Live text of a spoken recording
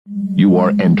You are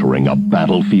entering a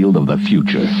battlefield of the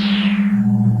future.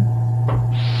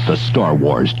 The Star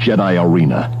Wars Jedi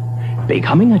Arena.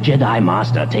 Becoming a Jedi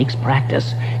Master takes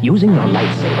practice. Using your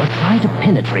lightsaber, try to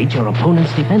penetrate your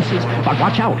opponent's defenses. But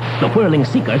watch out, the whirling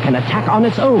Seeker can attack on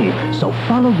its own. So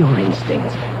follow your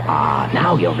instincts.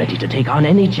 Now you're ready to take on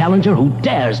any challenger who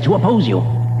dares to oppose you.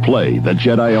 Play the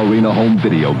Jedi Arena home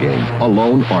video game,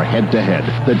 alone or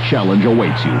head-to-head. The challenge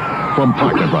awaits you. From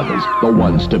Parker Brothers, the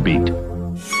ones to beat.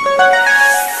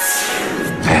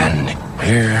 And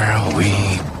here we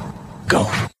go.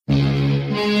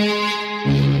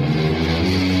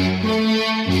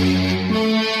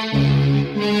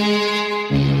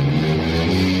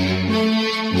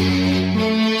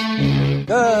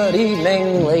 Good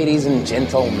evening, ladies and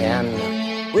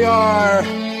gentlemen. We are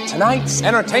tonight's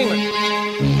entertainment.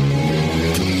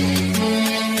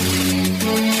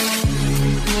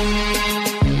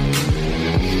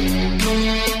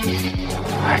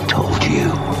 I told you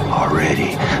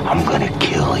already, I'm gonna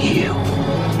kill you.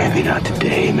 Maybe not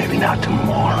today, maybe not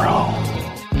tomorrow.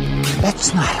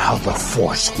 That's not how the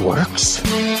Force works.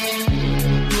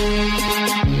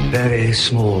 Very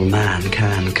small man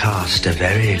can cast a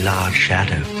very large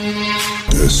shadow.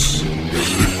 This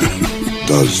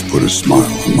does put a smile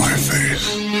on my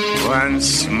face.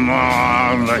 Once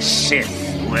more, the Sith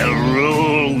will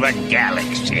rule the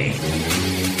galaxy.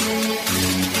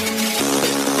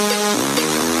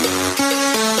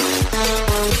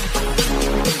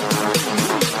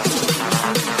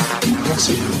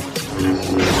 Impressive.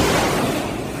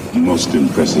 Most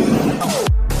impressive.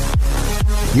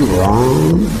 You were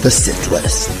on the Sith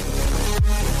list.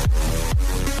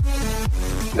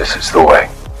 This is the way.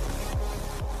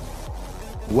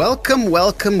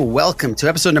 Welcome to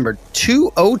episode number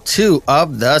 202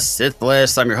 of the Sith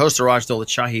List. I'm your host, Raj Dolat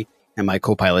Shahi, and my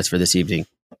co-pilots for this evening,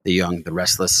 the young, the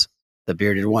restless, the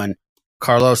bearded one,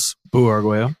 Carlos. Boo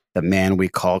Arguello. The man we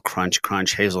call Crunch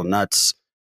Hazelnuts.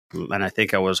 And I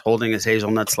think I was holding his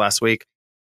hazelnuts last week.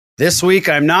 This week,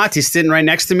 I'm not. He's sitting right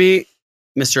next to me.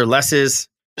 Mr. Les is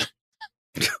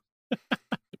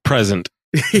present.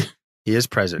 He is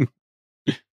present.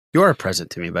 You're a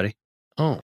present to me, buddy.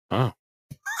 Oh.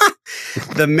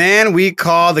 The man we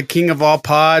call the king of all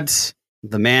pods.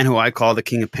 The man who I call the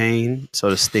king of pain, so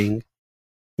to sting.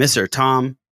 Mr.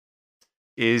 Tom.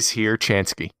 Is here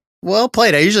Chansky. Well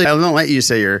played. I don't let you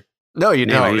say your No, you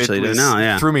know. I usually do. No,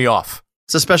 yeah. Threw me off.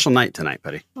 It's a special night tonight,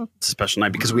 buddy. It's a special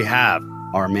night because we have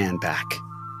our man back.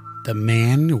 The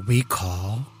man we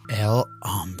call El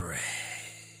Hombre.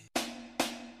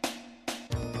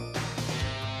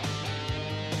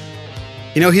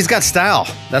 You know, he's got style.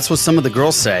 That's what some of the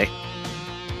girls say.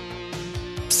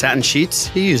 Satin sheets,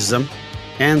 he uses them.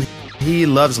 And he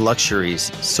loves luxuries.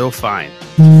 So fine.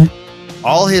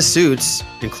 All his suits,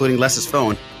 including Les's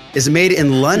phone, is made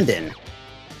in London.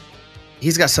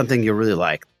 He's got something you'll really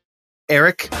like.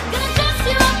 Eric?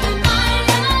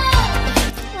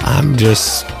 I'm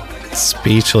just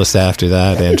speechless after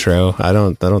that intro. I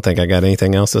don't think I got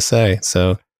anything else to say.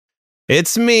 So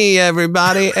it's me,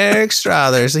 everybody. Eric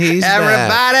Struthers. He's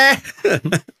everybody.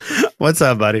 What's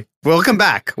up, buddy? Welcome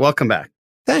back.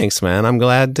 Thanks, man. I'm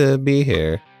glad to be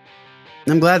here.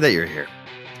 I'm glad that you're here.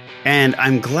 And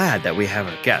I'm glad that we have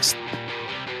a guest.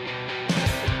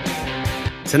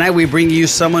 Tonight we bring you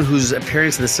someone whose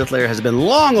appearance in the Sith Lair has been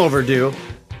long overdue.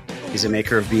 He's a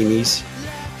maker of beanies.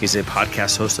 He's a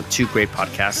podcast host of two great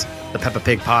podcasts, the Peppa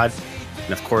Pig Pod,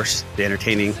 and of course, the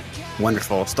entertaining,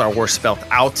 wonderful Star Wars Spelt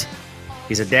Out.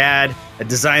 He's a dad, a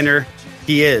designer.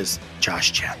 He is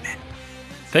Josh Chapman.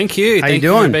 Thank you. How you doing?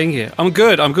 Thank you for being here. I'm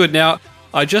good. Now,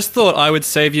 I just thought I would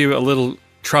save you a little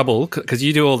trouble because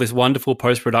you do all this wonderful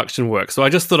post-production work. So I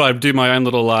just thought I'd do my own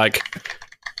little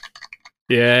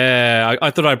yeah, I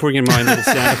thought I'd bring in my own little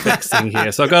sound effects thing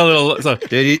here. So I got a little...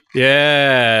 Did you?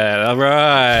 Yeah, all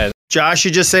right. Josh,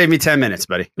 you just saved me 10 minutes,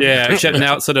 buddy. Yeah,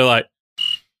 now it's sort of like...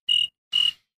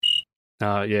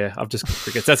 yeah, I've just got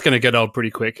crickets. That's going to get old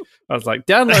pretty quick. I was like,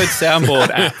 download Soundboard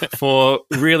app for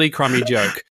really crummy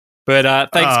joke. But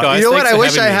thanks, guys. You know what? Thanks I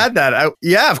wish I me. had that.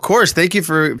 Yeah, of course. Thank you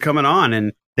for coming on,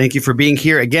 and thank you for being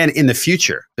here again in the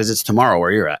future, because it's tomorrow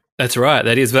where you're at. That's right.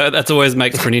 That's always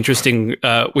makes for an interesting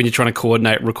when you're trying to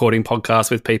coordinate recording podcasts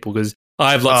with people, because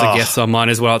I have lots of guests on mine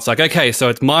as well. It's like, okay, so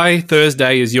it's my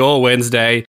Thursday is your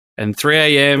Wednesday, and 3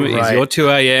 a.m. is your 2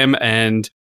 a.m. And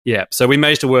yeah, so we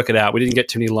managed to work it out. We didn't get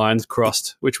too many lines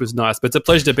crossed, which was nice. But it's a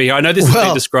pleasure to be here. I know this has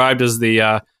been described as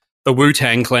the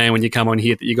Wu-Tang Clan when you come on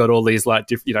here, that you got all these all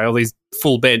these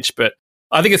full bench, but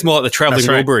I think it's more like the traveling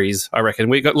Wilburys. I reckon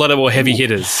we got a lot of more heavy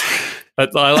hitters. I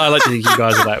like to think you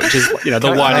guys are that, which is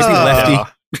the widest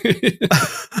lefty.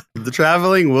 The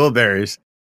traveling Wilburys.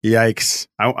 Yikes.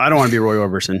 I don't want to be Roy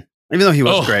Orbison, even though he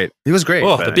was great. He was great.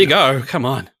 Oh, the big O. Come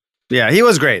on. Yeah, he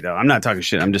was great, though. I'm not talking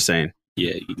shit. I'm just saying.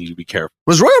 Yeah, you need to be careful.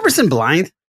 Was Roy Orbison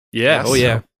blind? Yeah. Yes. Oh,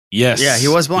 yeah. Yes. Yeah, he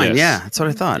was blind. Yes. Yeah, that's what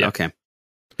I thought. Yeah. Okay.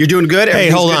 You're doing good? Hey,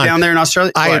 hold good on. down there in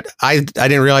Australia? I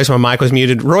didn't realize my mic was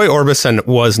muted. Roy Orbison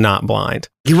was not blind.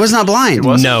 He was not blind?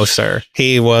 No, sir.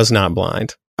 He was not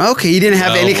blind. Okay, he didn't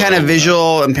have any kind of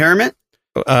visual impairment?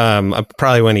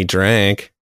 Probably when he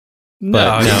drank.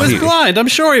 No, he was blind. I'm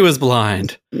sure he was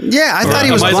blind. Yeah, I thought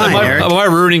he was blind, Eric. Am I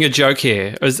ruining a joke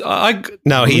here?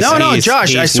 No,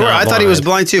 Josh, I swear, I thought he was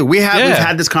blind too. We've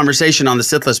had this conversation on the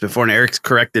Sith list before, and Eric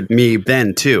corrected me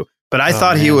then too. But I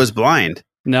thought he was blind.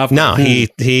 No,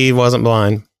 he wasn't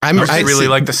blind. I really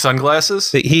like the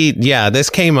sunglasses. This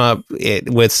came up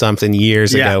with something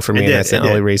years ago for me, and that's the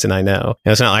only reason I know.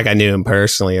 It's not like I knew him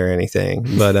personally or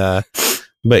anything, but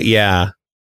yeah,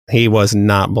 he was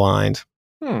not blind.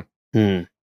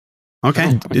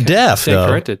 Okay. Deaf, though.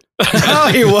 Corrected. Oh,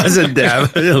 he wasn't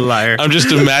deaf. You're a liar. I'm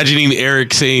just imagining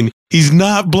Eric saying, he's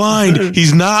not blind.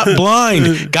 He's not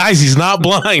blind. Guys, he's not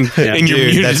blind. Yeah, and you're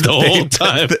muted the whole basically,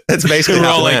 time. That's basically We're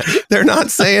how all like, they're not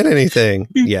saying anything.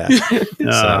 Yeah.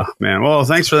 Man. Well,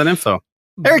 thanks for that info.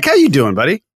 Eric, how you doing,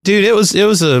 buddy? Dude, it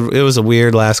was a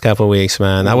weird last couple of weeks,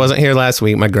 man. I wasn't here last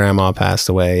week. My grandma passed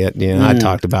away. I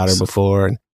talked about her before,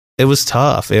 and it was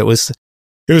tough. It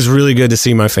was really good to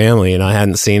see my family, and I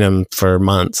hadn't seen them for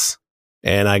months.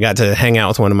 And I got to hang out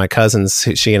with one of my cousins.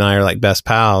 She and I are like best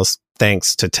pals,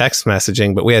 thanks to text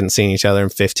messaging, but we hadn't seen each other in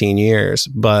 15 years.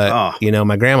 But,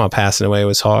 my grandma passing away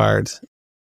was hard.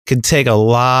 Could take a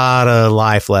lot of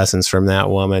life lessons from that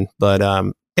woman. But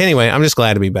anyway, I'm just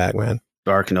glad to be back, man.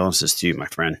 Our condolences to you, my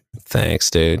friend. Thanks,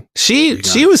 dude. She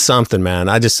was something, man.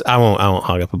 I won't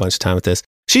hog up a bunch of time with this.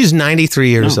 She's 93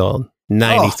 years old.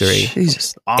 93. Oh,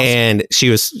 Jesus. Awesome. And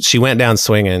she went down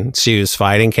swinging. She was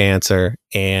fighting cancer,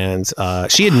 and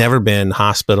she had never been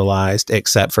hospitalized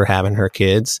except for having her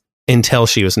kids until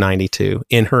she was 92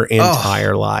 in her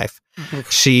entire life.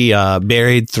 She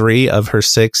buried 3 of her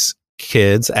 6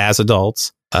 kids as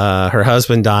adults. Her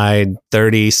husband died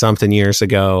 30 something years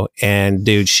ago, and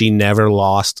dude, she never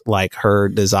lost like her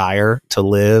desire to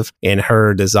live and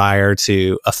her desire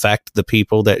to affect the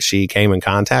people that she came in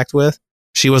contact with.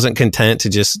 She wasn't content to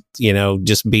just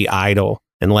be idle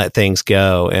and let things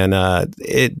go. And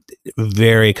it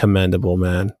very commendable,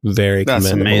 man. Very commendable.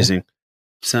 That's amazing.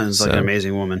 Sounds like an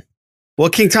amazing woman. Well,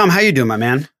 King Tom, how you doing, my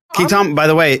man? King Tom, by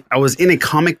the way, I was in a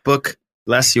comic book.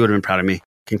 Les, you would have been proud of me.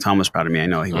 King Tom was proud of me. I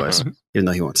know he was, even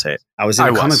though he won't say it. I was in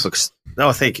a comic book.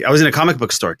 Oh, thank you. I was in a comic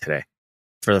book store today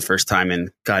for the first time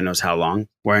in God knows how long,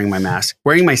 wearing my mask,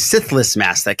 wearing my Sithless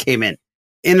mask that came in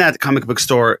that comic book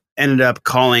store. Ended up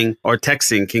calling or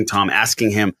texting King Tom, asking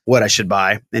him what I should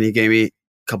buy. And he gave me a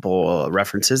couple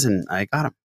references and I got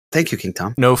him. Thank you, King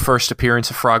Tom. No first appearance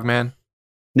of Frogman?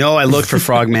 No, I looked for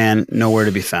Frogman. Nowhere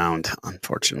to be found,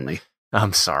 unfortunately.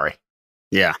 I'm sorry.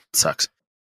 Yeah, it sucks.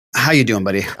 How you doing,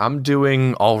 buddy? I'm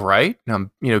doing all right. I'm,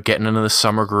 getting into the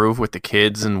summer groove with the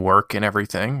kids and work and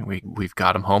everything. We've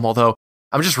got them home. Although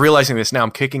I'm just realizing this now.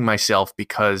 I'm kicking myself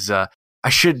because a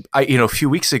few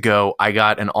weeks ago I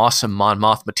got an awesome Mon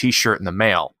Mothma t-shirt in the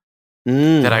mail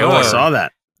that I ordered. I saw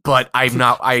that. But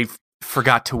I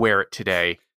forgot to wear it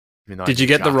today. Did you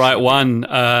get the right one,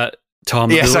 Tom?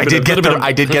 Yes, I did get the right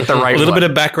one. A little bit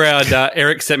of background.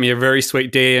 Eric sent me a very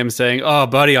sweet DM saying, "Oh,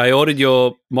 buddy, I ordered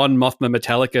your Mon Mothma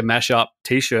Metallica mashup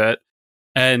t-shirt,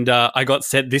 and I got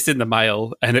sent this in the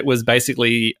mail, and it was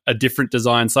basically a different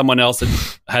design. Someone else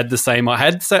had the same.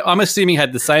 I'm assuming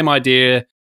had the same idea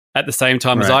at the same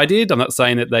time as I did. I'm not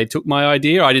saying that they took my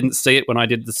idea. I didn't see it when I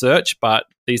did the search, but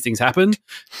these things happen.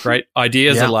 Great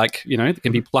ideas are like, they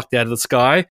can be plucked out of the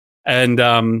sky. And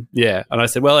and I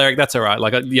said, well, Eric, that's all right.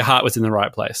 Like your heart was in the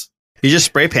right place. You just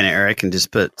spray paint it, Eric, and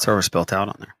just put Server Spelt Out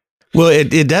on there. Well,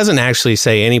 it doesn't actually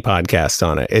say any podcast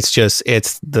on it.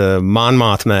 It's the Mon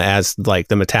Mothma as like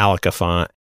the Metallica font.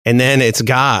 And then it's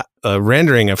got a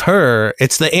rendering of her.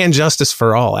 It's the And Justice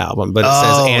for All album, but it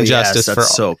says And Justice for All.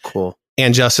 That's so cool.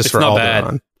 And Justice for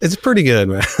Alderaan. It's pretty good,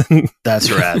 man.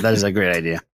 That's rad. That is a great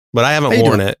idea. But I haven't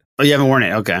worn it. Oh, you haven't worn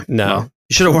it? Okay. No. Well,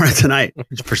 you should have worn it tonight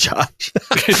for Josh.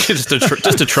 just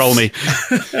to troll me.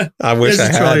 I wish I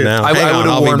had now. I would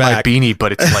have worn my beanie,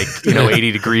 but it's like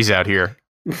 80 degrees out here.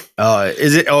 Oh,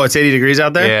 is it? Oh, it's 80 degrees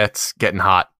out there? Yeah, it's getting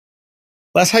hot.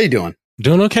 Les, how you doing?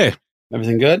 Doing okay.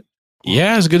 Everything good?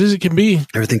 Yeah, as good as it can be.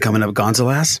 Everything coming up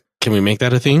Gonzo ass? Can we make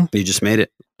that a thing? You just made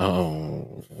it.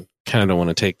 Oh, kind of don't want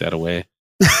to take that away.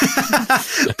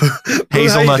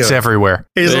 Hazelnuts everywhere.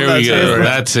 There we go.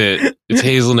 That's it. It's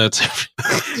hazelnuts.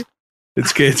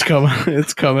 It's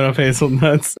coming up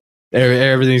hazelnuts.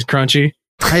 Everything's crunchy.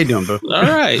 How you doing, Boo? All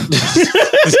right.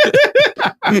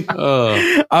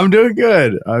 I'm doing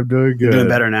good. You're doing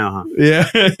better now,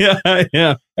 huh?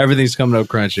 Yeah. Everything's coming up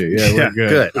crunchy. Yeah, we're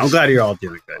good. I'm glad you're all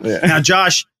doing good. Yeah. Now,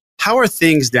 Josh, how are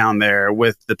things down there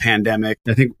with the pandemic?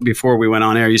 I think before we went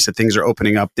on air, you said things are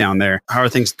opening up down there. How are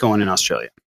things going in Australia?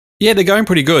 Yeah, they're going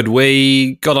pretty good.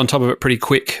 We got on top of it pretty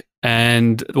quick.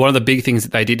 And one of the big things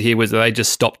that they did here was that they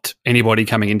just stopped anybody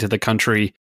coming into the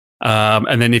country.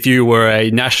 And then if you were a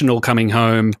national coming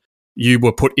home, you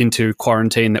were put into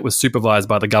quarantine that was supervised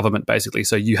by the government, basically.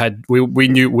 So we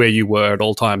knew where you were at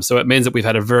all times. So it means that we've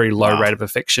had a very low rate of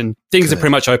infection. Things have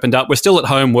pretty much opened up. We're still at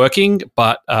home working,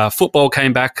 but football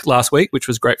came back last week, which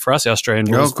was great for us, the Australian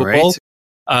rules football.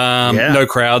 No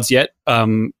crowds yet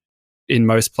in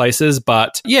most places,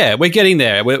 but yeah, we're getting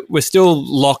there. We're still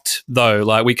locked though.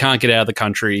 Like we can't get out of the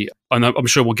country. I'm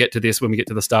sure we'll get to this when we get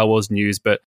to the Star Wars news,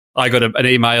 but I got an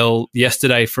email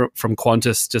yesterday from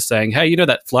Qantas just saying, "Hey, you know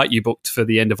that flight you booked for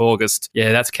the end of August?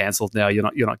 Yeah, that's cancelled now. You're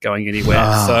not going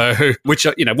anywhere." So, which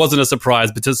wasn't a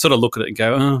surprise, but to sort of look at it and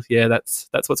go, "Oh, yeah, that's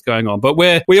what's going on." But we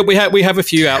have a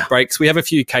few outbreaks, we have a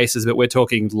few cases, but we're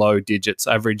talking low digits,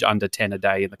 average under 10 a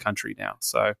day in the country now.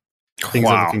 So, things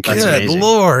are looking good.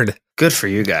 Lord, good for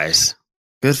you guys.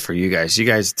 Good for you guys. You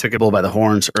guys took a bull by the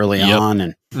horns early on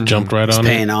and jumped right on. It's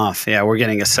paying off. Yeah, we're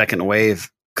getting a second wave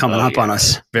coming up on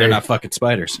us. They're not fucking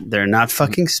spiders. They're not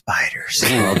fucking spiders.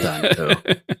 Well done,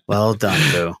 Boo. Well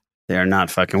done, Boo. They're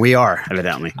not fucking. We are,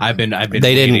 evidently. I've been.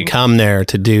 They didn't come there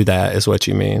to do that, is what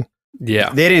you mean?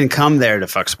 Yeah, they didn't come there to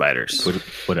fuck spiders.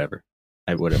 Whatever.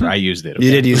 I used it. Okay.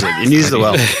 You did use it. You used it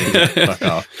well. Fuck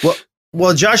off.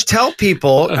 Well, Josh, tell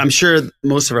people. I'm sure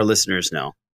most of our listeners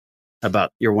know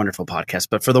about your wonderful podcast,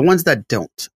 but for the ones that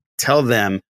don't, tell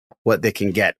them what they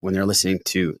can get when they're listening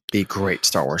to the great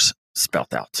Star Wars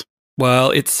spelt out.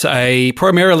 Well, it's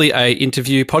primarily a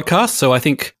interview podcast. So I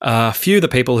think a few of the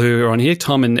people who are on here,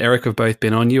 Tom and Eric, have both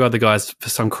been on. You other guys, for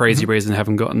some crazy reason,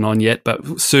 haven't gotten on yet,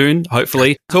 but soon,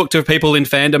 hopefully. Talk to people in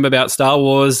fandom about Star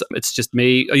Wars. It's just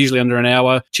me, usually under an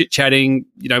hour, chit-chatting.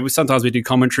 Sometimes we do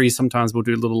commentary. Sometimes we'll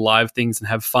do little live things and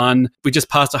have fun. We just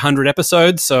passed 100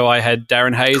 episodes. So I had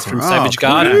Darren Hayes from Savage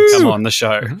Garden come on the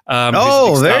show. Who's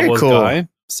a big Star Wars guy.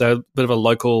 So a bit of a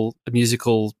local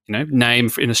musical, name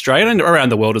in Australia and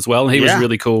around the world as well. And he was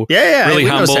really cool. Yeah. Really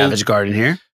humble. Savage Garden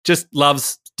here. Just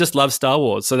loves Star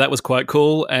Wars. So that was quite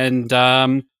cool. And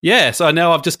so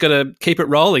now I've just got to keep it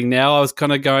rolling. Now I was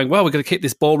kind of going, well, we've got to keep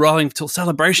this ball rolling until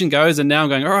Celebration goes. And now I'm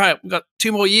going, all right, we've got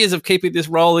 2 more years of keeping this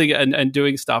rolling and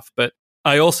doing stuff. But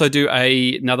I also do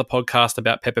another podcast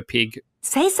about Peppa Pig.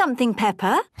 Say something,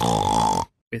 Peppa.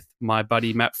 With my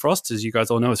buddy Matt Frost, as you guys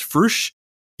all know, as Froosh.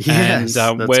 Yes,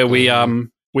 and where cool.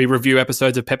 we review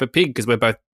episodes of Peppa Pig because we're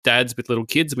both dads with little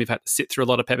kids and we've had to sit through a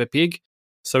lot of Peppa Pig.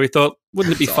 So we thought,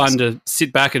 wouldn't it be fun to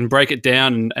sit back and break it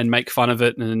down and make fun of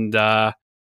it? And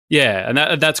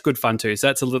that's good fun too.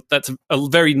 So that's a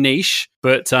very niche,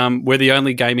 but we're the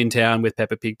only game in town with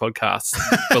Peppa Pig podcasts.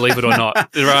 Believe it or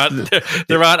not, there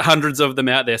aren't hundreds of them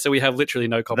out there. So we have literally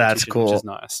no competition. That's cool. Which is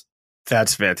nice.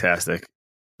 That's fantastic.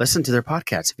 Listen to their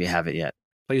podcast if you haven't yet.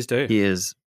 Please do. He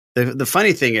is. The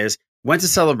funny thing is, went to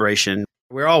Celebration.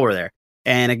 We all were there.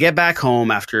 And I get back home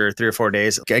after 3 or 4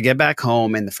 days. I get back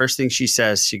home, and the first thing she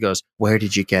says, she goes, "Where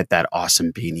did you get that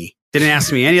awesome beanie?" Didn't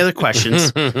ask me any other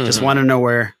questions. Just want to know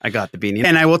where I got the beanie.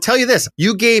 And I will tell you this.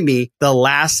 You gave me the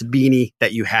last beanie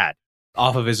that you had.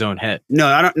 Off of his own head. No,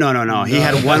 I don't. No. He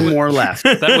had one more left.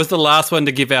 That was the last one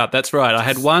to give out. That's right. I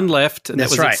had one left, and that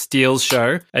was at Steele's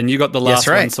show, and you got the last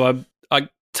one. So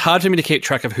it's hard for me to keep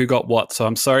track of who got what. So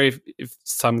I'm sorry if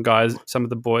some of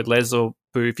the boys, Les or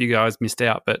Boo, if you guys missed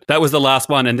out. But that was the last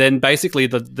one. And then basically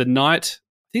the night,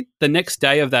 I think the next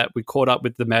day of that, we caught up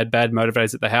with the Mad Bad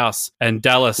Motivators at the house. And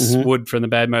Dallas Wood from the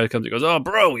Bad Motor comes and goes, "Oh,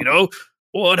 bro,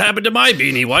 what happened to my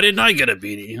beanie? Why didn't I get a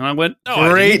beanie?" And I went,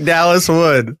 Great Dallas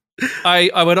Wood.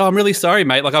 I went, "Oh, I'm really sorry,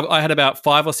 mate. Like I had about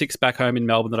 5 or 6 back home in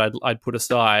Melbourne that I'd put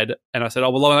aside." And I said, "Oh,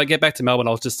 well, when I get back to Melbourne,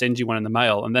 I'll just send you one in the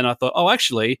mail." And then I thought, "Oh,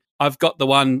 actually, I've got the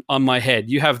one on my head.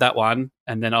 You have that one,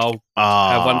 and then I'll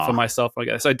have one for myself."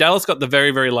 So Dallas got the very,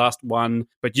 very last one,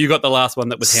 but you got the last one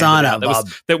that was handed out.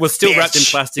 That was still wrapped in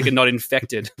plastic and not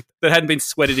infected. That hadn't been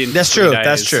sweated in. That's true.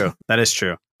 That's true. That is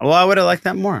true. Well, I would have liked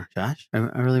that more, Josh. I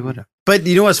really would have. But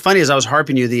you know what's funny is I was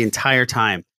harping you the entire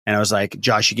time. And I was like,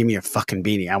 "Josh, you give me your fucking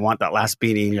beanie. I want that last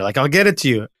beanie." And you're like, "I'll get it to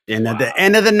you." And at the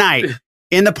end of the night,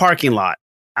 in the parking lot,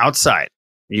 outside,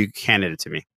 you handed it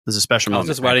to me. It was a special moment. I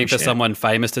was just waiting for someone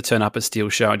famous to turn up at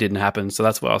Steele's show. It didn't happen. So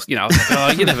that's why I was like,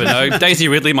 "Oh, you never know. Daisy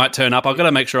Ridley might turn up. I've got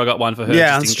to make sure I got one for her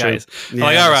just in case." Yeah,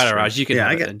 like, all right, you can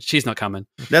have it. And she's not coming.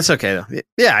 That's okay, though.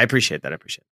 Yeah, I appreciate that.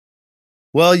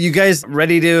 Well, you guys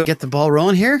ready to get the ball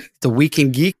rolling here? The Week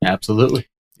in Geek? Absolutely.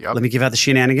 Yep. Let me give out the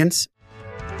shenanigans.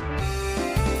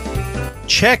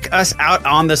 Check us out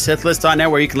on the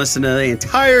SithList.net, where you can listen to the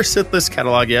entire SithList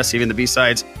catalog. Yes, even the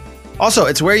B-sides. Also,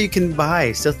 it's where you can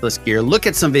buy SithList gear, look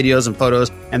at some videos and photos,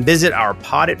 and visit our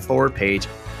Pod It Forward page,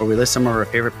 where we list some of our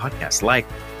favorite podcasts, like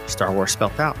Star Wars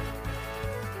Spelt Out,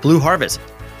 Blue Harvest,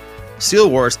 Seal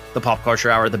Wars, The Pop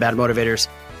Culture Hour, The Bad Motivators,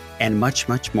 and much,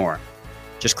 much more.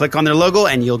 Just click on their logo,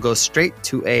 and you'll go straight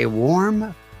to a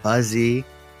warm, fuzzy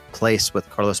place with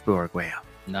Carlos Buarguello.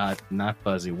 Not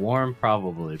fuzzy. Warm,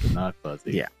 probably, but not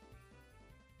fuzzy. Yeah.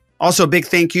 Also, a big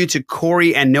thank you to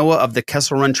Corey and Noah of the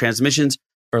Kessel Run Transmissions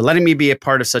for letting me be a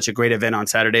part of such a great event on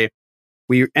Saturday.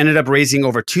 We ended up raising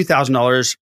over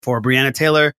 $2,000 for Breonna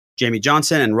Taylor, Jamie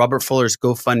Johnson, and Robert Fuller's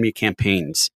GoFundMe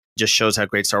campaigns. Just shows how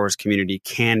great Star Wars community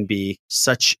can be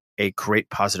such a great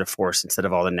positive force instead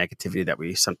of all the negativity that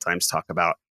we sometimes talk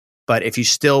about. But if you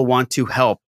still want to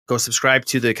help, go subscribe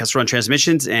to the Kessel Run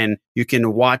Transmissions, and you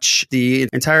can watch the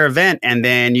entire event, and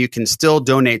then you can still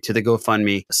donate to the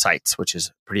GoFundMe sites, which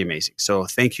is pretty amazing. So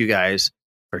thank you guys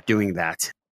for doing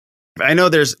that. I know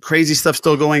there's crazy stuff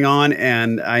still going on,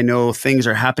 and I know things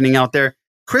are happening out there.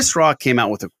 Chris Rock came out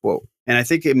with a quote, and I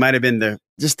think it might have been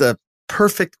just the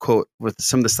perfect quote with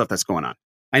some of the stuff that's going on.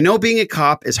 I know being a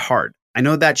cop is hard. I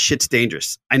know that shit's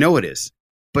dangerous. I know it is.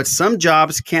 But some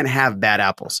jobs can't have bad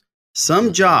apples.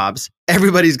 Some jobs,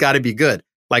 everybody's got to be good,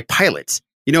 like pilots.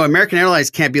 You know, American Airlines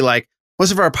can't be like,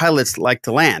 most of our pilots like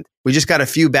to land. We just got a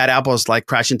few bad apples like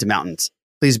crash into mountains.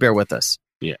 Please bear with us.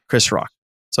 Yeah. Chris Rock.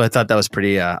 So I thought that was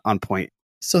pretty on point.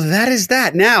 So that is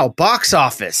that. Now, box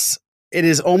office. It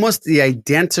is almost the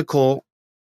identical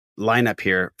lineup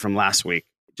here from last week.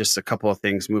 Just a couple of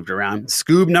things moved around.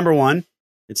 Scoob, number 1.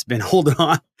 It's been holding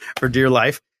on for dear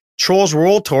life. Trolls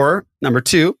World Tour, number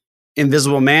 2.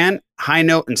 Invisible Man, High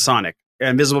Note, and Sonic.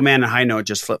 Invisible Man and High Note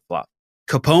just flip-flop.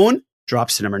 Capone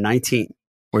drops to number 19.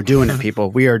 We're doing it,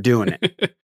 people. We are doing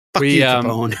it. Fuck you,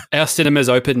 Capone. Our cinemas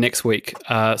open next week.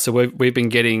 So we've been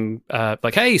getting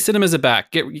like, hey, cinemas are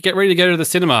back. Get ready to go to the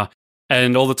cinema.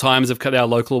 And all the times of our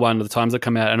local one, the times that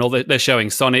come out, and they're showing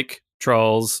Sonic,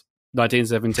 Trolls,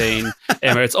 1917.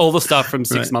 It's all the stuff from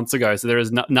 6 months ago. So there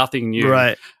is nothing new.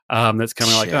 Right. That's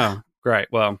coming like, oh, great.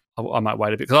 Well, I might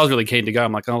wait a bit because I was really keen to go.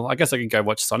 I'm like, oh, I guess I can go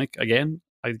watch Sonic again,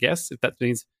 I guess, if that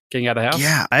means getting out of the house.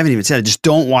 Yeah, I haven't even said it. Just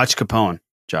don't watch Capone,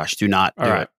 Josh. Do not do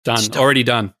it. Done. Already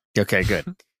done. Okay,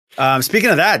 good.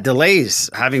 Speaking of that, delays.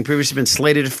 Having previously been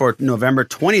slated for November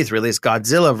 20th release,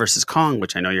 Godzilla vs. Kong,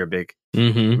 which I know you're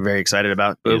very excited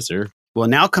about. Yes, sir. Will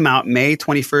now come out May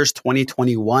 21st,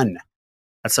 2021.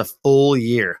 That's a full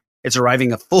year. It's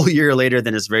arriving a full year later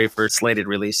than its very first slated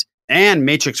release. And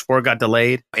Matrix 4 got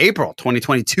delayed. April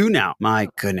 2022 now. My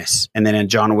goodness. And then a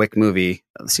John Wick movie,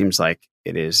 it seems like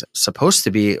it is supposed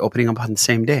to be opening up on the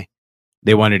same day.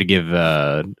 They wanted to give,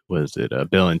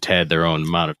 Bill and Ted their own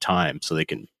amount of time so they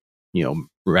can,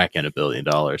 rack in $1 billion.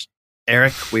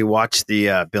 Eric, we watched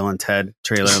the Bill and Ted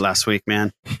trailer last week,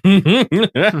 man.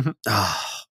 Oh,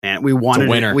 man, we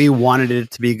wanted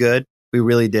it to be good. We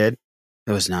really did.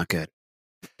 It was not good.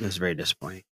 It was very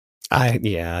disappointing.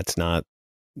 It's not.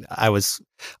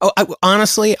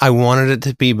 Honestly, I wanted it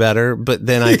to be better, but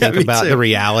then I think about the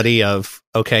reality of,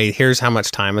 okay, here's how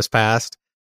much time has passed.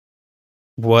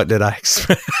 What did I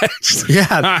expect?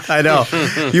 Yeah, I know.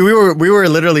 We were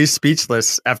literally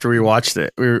speechless after we watched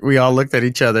it. We all looked at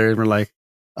each other and were like,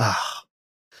 oh.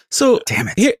 So damn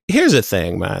it. Here's the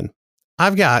thing, man.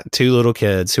 I've got 2 little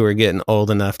kids who are getting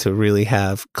old enough to really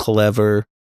have clever,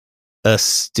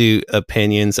 astute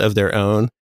opinions of their own.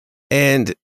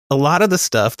 And a lot of the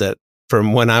stuff that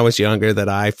from when I was younger that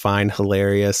I find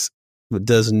hilarious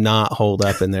does not hold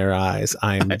up in their eyes.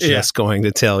 I'm just going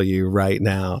to tell you right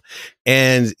now.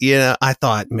 And, I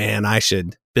thought, man,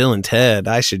 Bill and Ted,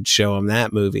 I should show them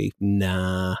that movie.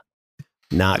 Nah,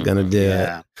 not going to do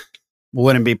it.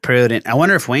 Wouldn't be prudent. I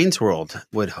wonder if Wayne's World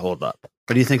would hold up.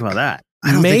 What do you think about that?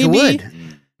 I don't think it would.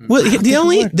 Well,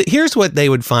 here's what they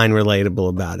would find relatable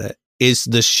about it is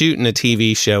the shooting a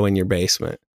TV show in your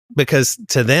basement. Because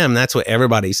to them, that's what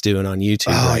everybody's doing on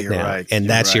YouTube right now. Right. And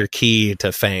that's your key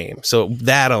to fame. So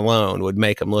that alone would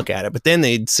make them look at it. But then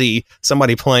they'd see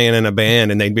somebody playing in a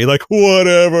band and they'd be like,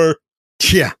 whatever.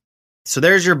 Yeah. So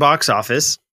there's your box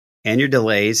office and your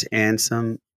delays and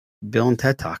some Bill and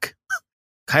Ted talk.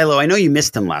 Kylo, I know you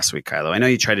missed him last week, Kylo. I know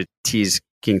you tried to tease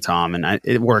King Tom and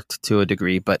it worked to a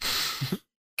degree, but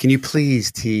can you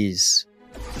please tease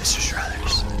Mr.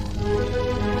 Struthers?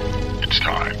 It's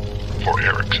time for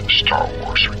Eric's Star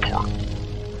Wars report.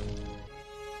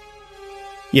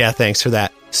 Yeah, thanks for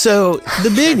that. So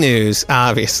the big news,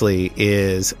 obviously,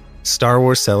 is Star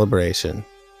Wars Celebration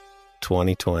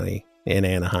 2020 in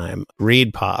Anaheim.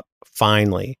 Reed-Pop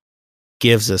finally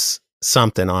gives us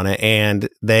something on it, and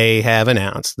they have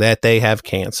announced that they have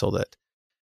canceled it.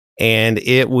 And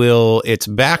it's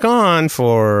back on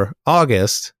for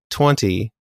August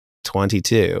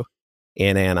 2022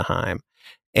 in Anaheim.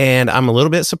 And I'm a little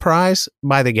bit surprised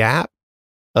by the gap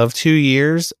of 2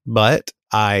 years, but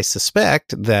I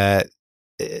suspect that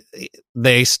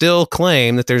they still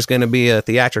claim that there's going to be a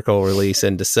theatrical release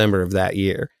in December of that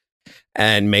year.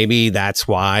 And maybe that's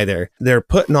why they're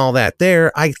putting all that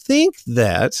there. I think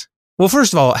that, well,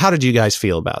 first of all, how did you guys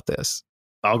feel about this?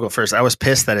 I'll go first. I was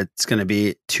pissed that it's going to be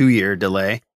a 2-year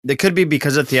delay. It could be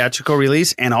because of theatrical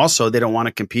release, and also they don't want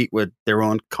to compete with their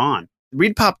own con.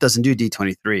 Reed-Pop doesn't do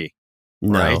D23,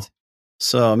 no. Right?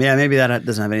 So, yeah, maybe that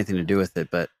doesn't have anything to do with it.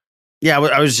 But, yeah,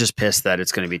 I was just pissed that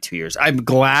it's going to be 2 years. I'm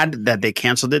glad that they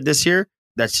canceled it this year.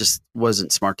 That just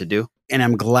wasn't smart to do. And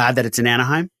I'm glad that it's in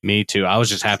Anaheim. Me too. I was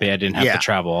just happy I didn't have to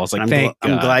travel. I was like,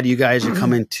 I'm glad you guys are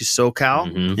coming to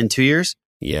SoCal in 2 years.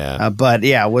 Yeah. But,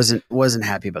 yeah, I wasn't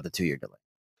happy about the 2-year delay.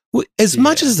 Well, as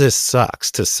much as this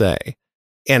sucks to say,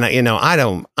 and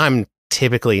I'm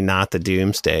typically not the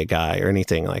doomsday guy or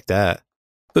anything like that,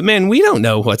 but man, we don't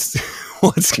know what's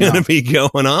going to be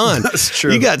going on. That's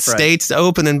true. You got states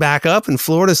opening back up, and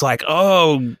Florida's like,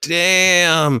 oh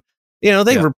damn,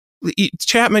 were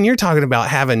Chapman. You're talking about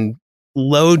having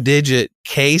low digit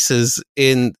cases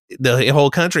in the whole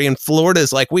country, and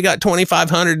Florida's like, we got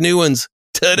 2,500 new ones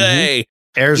today.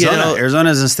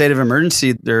 Arizona's in a state of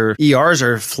emergency. Their ERs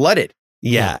are flooded.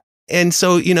 Yeah. And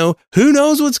so, who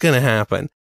knows what's going to happen?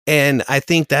 And I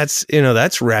think that's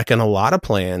wrecking a lot of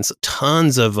plans.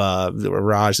 Tons of,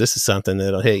 Raj, this is something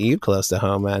that'll hit you close to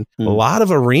home, man. A lot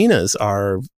of arenas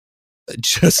are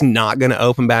just not going to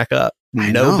open back up.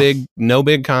 No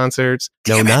big concerts,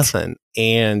 nothing.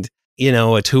 And,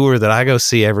 a tour that I go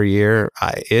see every year,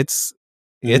 it's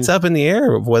up in the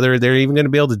air of whether they're even going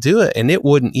to be able to do it. And it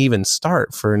wouldn't even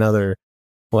start for another,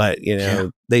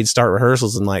 they'd start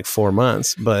rehearsals in like 4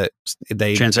 months, but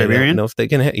they don't know if they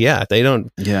can, they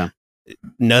don't,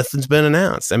 nothing's been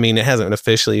announced. I mean, they haven't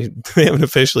officially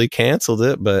canceled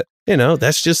it, but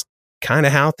that's just kind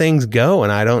of how things go.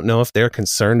 And I don't know if they're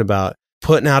concerned about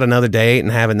putting out another date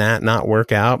and having that not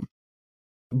work out.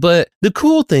 But the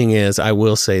cool thing is, I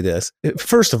will say this.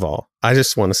 First of all, I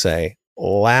just want to say,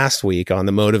 last week on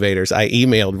the Motivators, I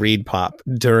emailed Reed-Pop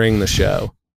during the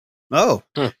show. Oh,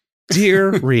 dear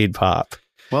Reed-Pop.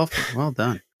 Well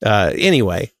done.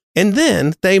 Anyway, and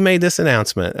then they made this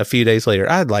announcement a few days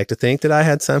later. I'd like to think that I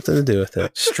had something to do with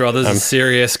it. Struthers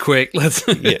serious. Quick, let's.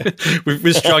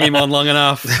 We've strung him on long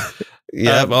enough.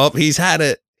 Well, he's had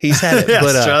it. He's had it.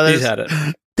 He's had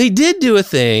it. They did do a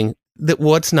thing that.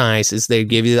 What's nice is they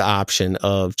give you the option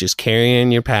of just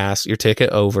carrying your ticket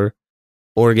over,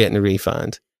 or getting a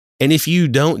refund. And if you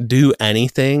don't do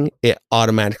anything, it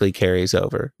automatically carries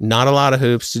over. Not a lot of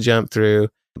hoops to jump through.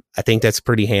 I think that's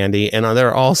pretty handy. And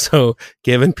they're also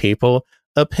giving people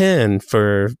a pin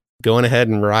for going ahead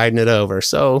and riding it over.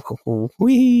 So,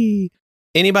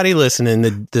 anybody listening,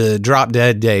 the drop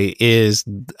dead date is,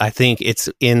 I think it's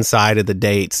inside of the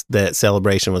dates that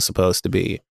Celebration was supposed to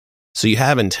be. So you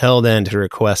have until then to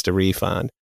request a refund.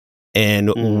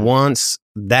 And once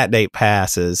that date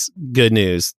passes, good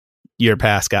news, your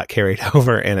pass got carried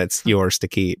over and it's yours to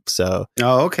keep. So,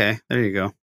 okay. There you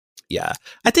go. Yeah.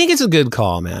 I think it's a good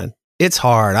call, man. It's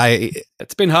hard.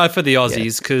 It's been hard for the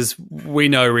Aussies because we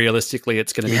know realistically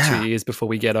it's going to be 2 years before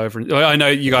we get over. I know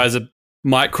you guys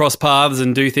might cross paths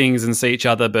and do things and see each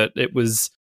other, but it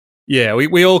was,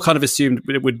 we all kind of assumed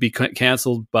it would be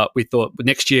cancelled, but we thought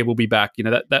next year we'll be back.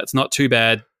 That's not too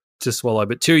bad to swallow,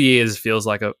 but 2 years feels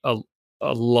like a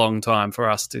long time for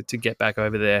us to get back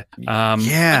over there.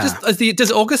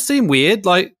 Does August seem weird?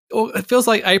 Like, it feels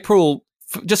like April,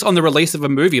 just on the release of a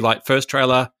movie, like first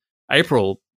trailer,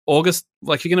 April, August,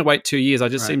 like you're going to wait 2 years. It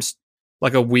just seems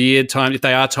like a weird time if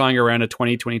they are tying around a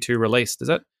 2022 release.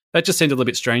 That just seemed a little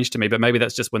bit strange to me, but maybe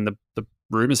that's just when the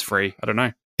room is free. I don't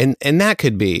know. And that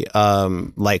could be,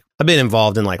 like, I've been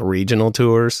involved in like regional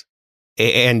tours,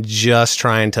 and just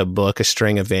trying to book a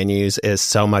string of venues is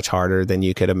so much harder than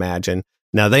you could imagine.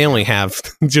 Now they only have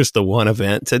just the one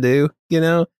event to do,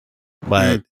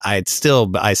 but I still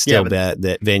bet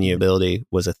that venueability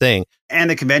was a thing. And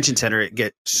the convention center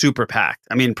get super packed.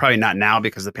 I mean, probably not now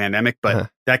because of the pandemic, but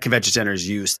that convention center is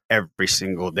used every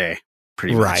single day,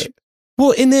 pretty much. Right.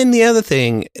 Well, and then the other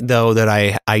thing, though, that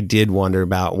I did wonder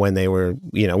about when they were,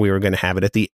 we were going to have it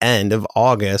at the end of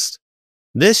August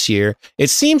this year, it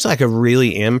seems like a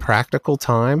really impractical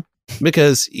time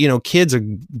because, kids are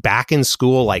back in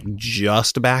school, like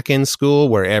just back in school,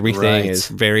 where everything is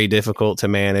very difficult to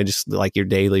manage. Like your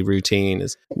daily routine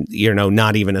is,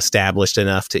 not even established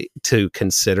enough to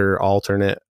consider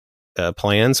alternate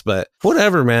plans. But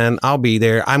whatever, man, I'll be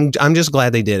there. I'm just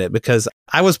glad they did it, because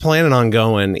I was planning on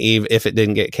going if it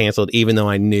didn't get canceled, even though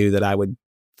I knew that I would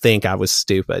think I was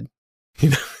stupid.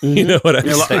 You know what I'm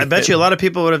saying? I bet you a lot of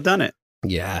people would have done it.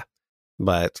 Yeah.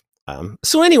 But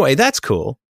so anyway, that's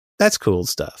cool. That's cool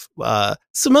stuff.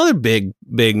 Some other big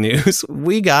news.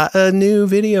 We got a new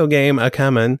video game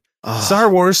coming.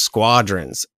 Star Wars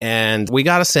Squadrons. And we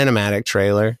got a cinematic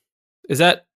trailer. Is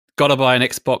that got to buy an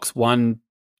Xbox One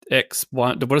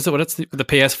X1? What is it? What's the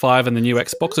PS5 and the new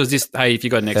Xbox? Or is this, hey, if you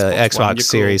got an Xbox One,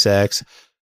 Series X?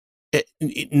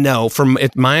 No, from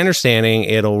my understanding,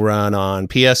 it'll run on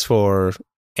PS4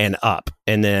 and up,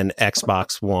 and then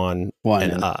Xbox One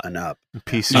and up.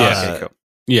 PC. Yeah. Cool.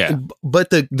 Yeah. But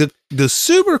the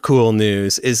super cool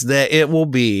news is that it will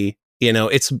be,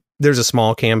 there's a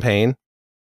small campaign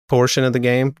portion of the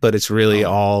game, but it's really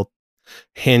all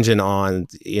hinging on,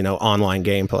 online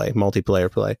gameplay,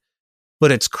 multiplayer play.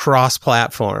 But it's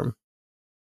cross-platform.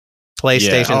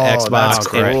 PlayStation,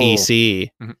 Xbox, and PC.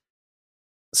 Mm-hmm.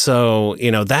 So,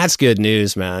 that's good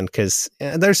news, man, because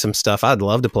there's some stuff I'd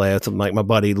love to play with, like my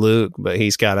buddy Luke, but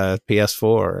he's got a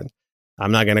PS4, and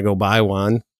I'm not going to go buy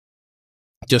one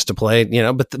just to play,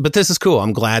 but this is cool.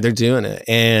 I'm glad they're doing it.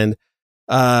 And,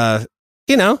 I'm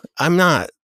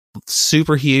not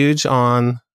super huge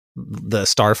on the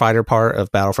Starfighter part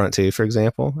of Battlefront 2, for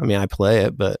example. I mean, I play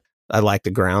it, but I like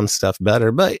the ground stuff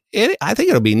better. But I think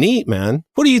it'll be neat, man.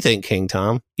 What do you think, King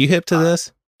Tom? You hip to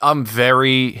this? I'm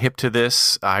very hip to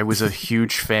this. I was a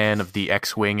huge fan of the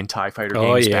X-Wing and TIE Fighter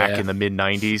games back in the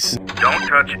mid-90s. Don't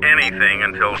touch anything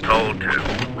until told to.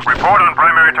 Report on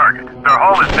primary target. Their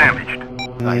hull is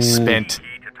damaged. I spent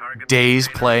days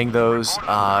playing those,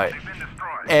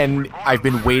 and I've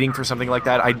been waiting for something like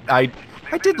that. I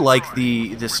did like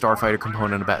the Starfighter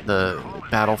component about the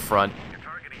Battlefront,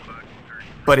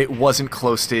 but it wasn't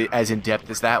close to as in-depth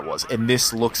as that was. And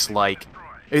this looks like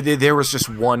there was just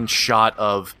one shot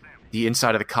of the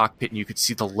inside of the cockpit, and you could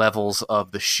see the levels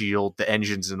of the shield, the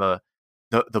engines, and the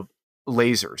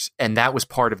lasers. And that was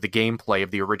part of the gameplay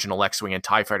of the original X-Wing and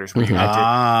TIE Fighters, where you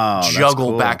had to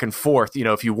juggle back and forth.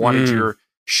 If you wanted your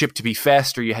ship to be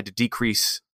faster, you had to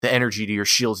decrease the energy to your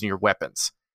shields and your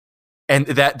weapons. And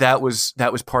that was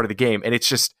part of the game. And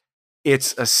it's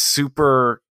a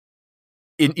super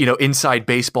inside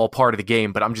baseball part of the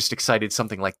game, but I'm just excited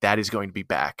something like that is going to be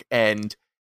back. And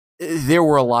there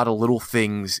were a lot of little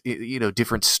things,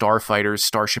 different starfighters,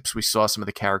 starships. We saw some of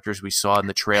the characters we saw in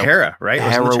the trailer. Hera, right?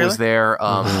 Hera was there.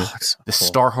 So the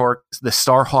cool.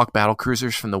 Starhawk battle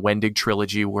cruisers from the Wendig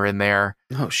trilogy were in there.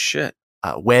 Oh shit!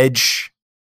 Wedge.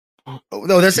 Oh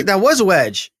no, that was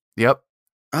Wedge. Yep.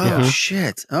 Oh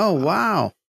shit! Oh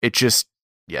wow! It just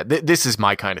this is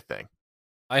my kind of thing.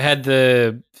 I had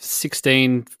the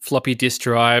 16 floppy disk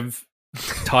drive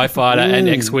TIE Fighter and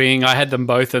X-Wing. I had them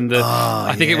both, and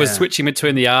I think it was switching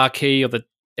between the R key or the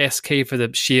S key for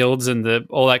the shields and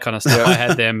all that kind of stuff. I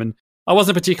had them, and I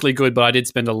wasn't particularly good, but I did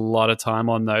spend a lot of time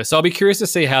on those. So I'll be curious to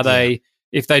see how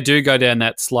if they do go down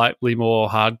that slightly more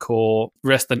hardcore,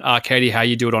 rest than arcadey, how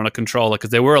you do it on a controller,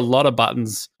 because there were a lot of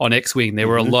buttons on X-Wing. There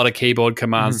were a lot of keyboard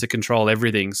commands to control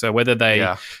everything. So whether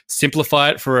they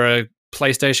simplify it for a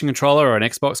PlayStation controller or an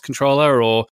Xbox controller,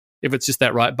 or if it's just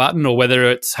that right button, or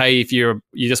whether it's, hey, if you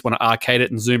just want to arcade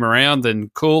it and zoom around, then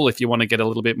cool. If you want to get a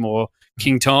little bit more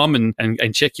King Tom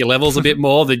and check your levels a bit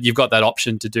more, then you've got that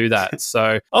option to do that.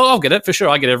 So I'll get it for sure.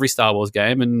 I get every Star Wars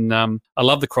game, and I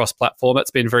love the cross-platform.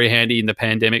 It's been very handy in the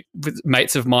pandemic with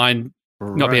mates of mine.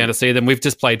 Not being able to see them. We've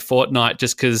just played Fortnite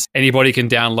just because anybody can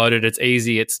download it. It's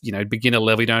easy. It's, beginner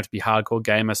level. You don't have to be hardcore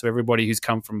gamer. So everybody who's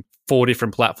come from 4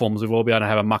 different platforms, we've all been able to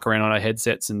have a muck around on our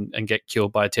headsets and get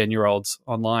killed by 10-year-olds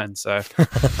online. So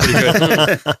pretty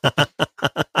good.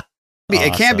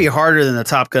 It can't be harder than the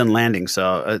Top Gun landing.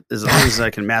 So as long as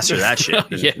I can master that shit,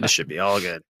 this should be all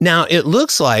good. Now, it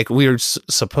looks like we're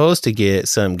supposed to get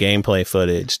some gameplay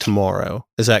footage tomorrow.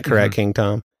 Is that correct, King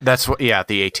Tom? That's the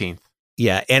 18th.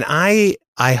 Yeah, and I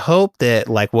hope that,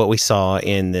 like what we saw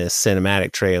in this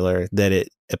cinematic trailer, that it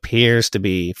appears to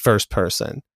be first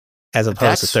person as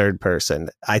opposed to third person.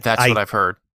 That's what I've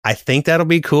heard. I think that'll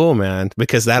be cool, man,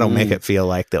 because that'll make it feel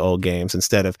like the old games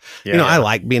instead of, I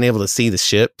like being able to see the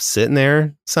ship sitting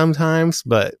there sometimes,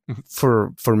 but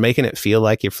for making it feel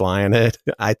like you're flying it,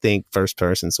 I think first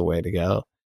person's the way to go.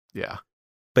 Yeah.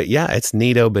 But yeah, it's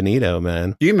neato bonito,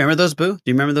 man. Do you remember those, Boo? Do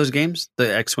you remember those games?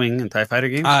 The X-Wing and TIE Fighter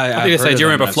games? I was going to say, do you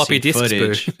remember floppy disks,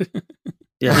 Boo?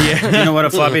 Yeah. You know what a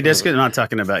floppy disk is? I'm not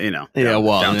talking about, down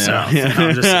south. Yeah.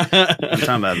 I'm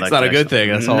talking about it's not a good thing.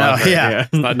 That's all. No, I've heard, yeah.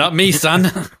 Not me, son.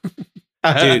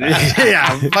 Dude,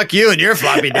 yeah, fuck you and your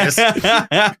floppy disk.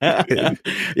 I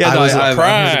was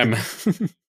prime.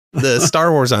 The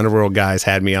Star Wars Underworld guys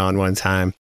had me on one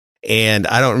time, and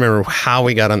I don't remember how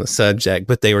we got on the subject,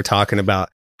 but they were talking about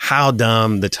how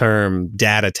dumb the term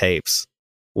data tapes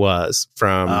was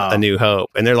from A New Hope.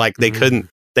 And they're like, they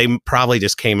probably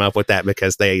just came up with that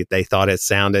because they thought it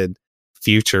sounded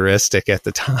futuristic at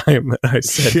the time. And I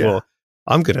said, well,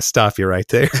 I'm going to stop you right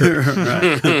there.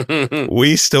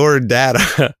 We stored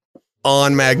data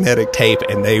on magnetic tape,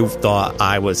 and they thought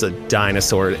I was a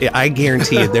dinosaur. I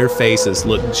guarantee you their faces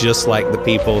look just like the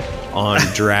people on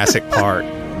Jurassic Park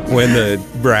when the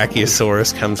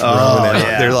Brachiosaurus comes roaming out.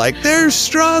 Yeah. They're like, there's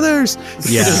Struthers.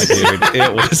 Yeah, dude,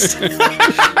 it was.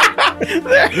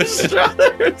 There's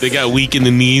Struthers. They got weak in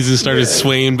the knees and started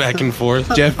swaying back and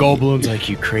forth. Jeff Goldblum's like,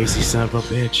 you crazy son of a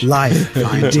bitch. Life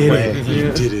finds a way.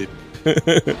 You did it.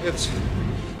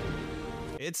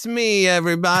 It's me,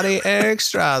 everybody, Eric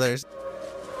Struthers.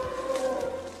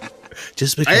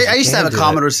 Just because I used to have a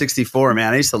Commodore 64,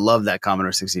 man. I used to love that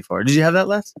Commodore 64. Did you have that,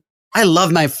 Les? I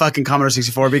love my fucking Commodore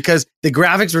 64 because the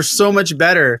graphics were so much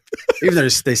better. Even though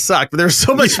they suck, but they were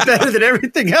so much better than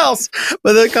everything else.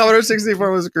 But the Commodore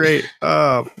 64 was great.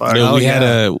 Oh, fuck. No,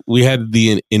 we had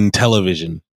the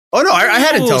Intellivision. Oh no, I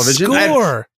had Intellivision.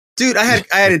 Score. I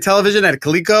had Intellivision, I had a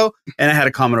Coleco, and I had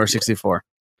a Commodore 64.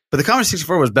 But the Commodore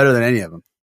 64 was better than any of them.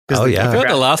 Oh, yeah. I feel like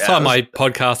the last time I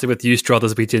podcasted with you,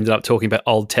 Struthers, we ended up talking about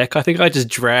old tech. I think I just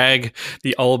drag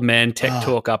the old man tech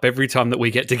talk up every time that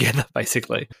we get together,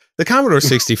 basically. The Commodore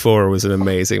 64 was an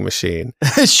amazing machine.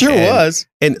 It sure was.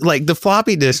 And like the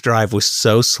floppy disk drive was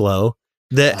so slow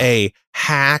that a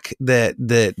hack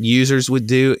that users would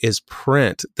do is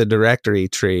print the directory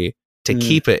tree to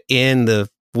keep it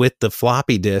with the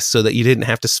floppy disk so that you didn't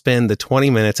have to spend the 20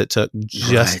 minutes it took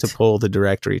just to pull the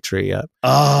directory tree up.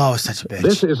 Oh, such a bitch.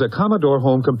 This is a Commodore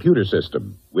home computer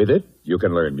system. With it, you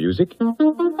can learn music, take care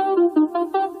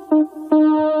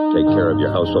of your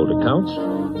household accounts,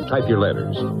 type your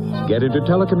letters, get into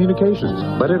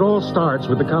telecommunications. But it all starts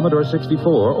with the Commodore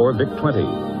 64 or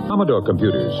VIC-20. Commodore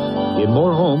computers, in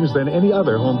more homes than any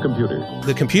other home computer.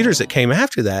 The computers that came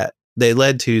after that, they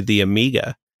led to the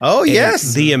Amiga. Oh,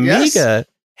 yes. The Amiga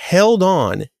held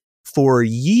on for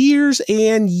years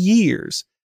and years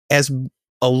as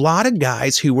a lot of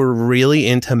guys who were really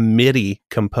into MIDI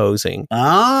composing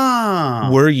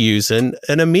were using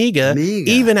an Amiga.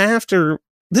 Even after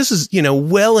this is,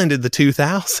 well into the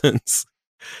 2000s.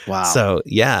 Wow. So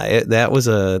yeah, that was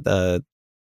a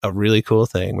really cool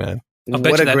thing, man. I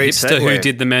bet you that hipster who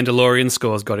did the Mandalorian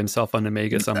scores got himself on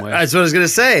Amiga somewhere. That's what I was going to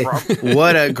say.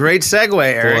 What a great segue,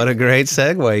 Eric. What a great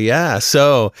segue, yeah.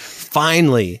 So,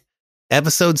 finally,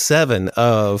 episode 7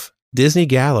 of Disney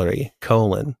Gallery,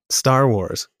 Star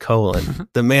Wars, The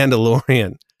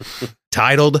Mandalorian,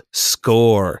 titled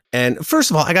Score. And first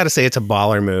of all, I got to say it's a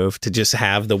baller move to just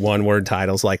have the one-word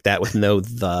titles like that with no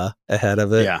the ahead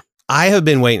of it. Yeah. I have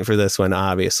been waiting for this one,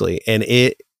 obviously, and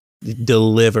it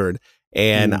delivered.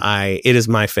 And it is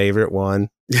my favorite one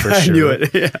for sure. I knew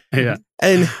it. Yeah.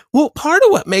 And part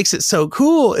of what makes it so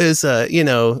cool is,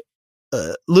 Ludwig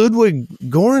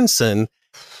Göransson,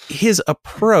 his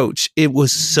approach, it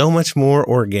was so much more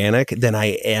organic than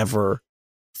I ever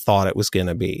thought it was going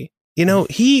to be.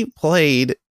 He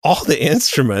played all the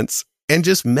instruments and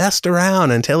just messed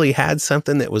around until he had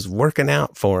something that was working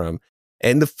out for him.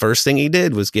 And the first thing he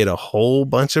did was get a whole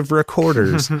bunch of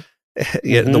recorders,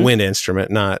 the wind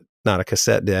instrument, not a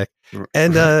cassette deck,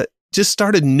 and just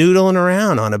started noodling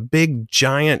around on a big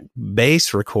giant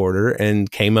bass recorder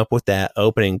and came up with that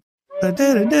opening, that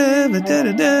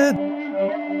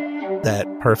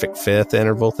perfect fifth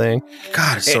interval thing.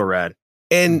 God, it's so rad.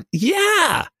 And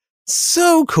yeah,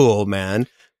 so cool, man.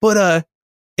 But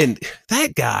and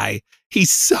that guy,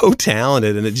 he's so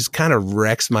talented, and it just kind of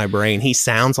wrecks my brain. He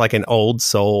sounds like an old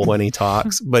soul when he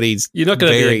talks, but you're not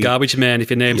going to be a garbage man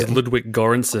if your name's Ludwig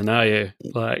Göransson, are you?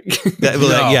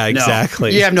 Yeah,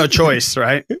 exactly. You have no choice,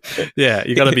 right? Yeah,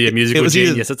 you got to be a musical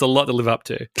genius. It's a lot to live up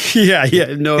to.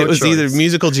 Yeah, no. It was either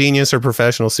musical genius or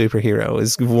professional superhero.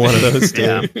 Is one of those two.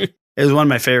 Yeah. It was one of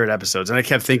my favorite episodes, and I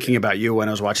kept thinking about you when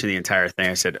I was watching the entire thing.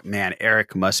 I said, "Man,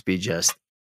 Eric must be just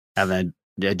having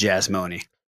a jazzmony."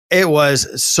 It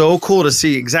was so cool to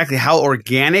see exactly how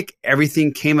organic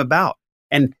everything came about.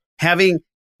 And having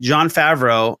Jon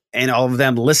Favreau and all of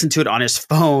them listen to it on his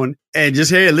phone and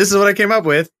just, hey, this is what I came up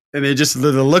with. And they just,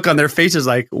 the look on their faces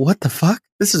like, what the fuck?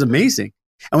 This is amazing.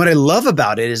 And what I love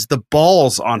about it is the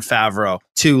balls on Favreau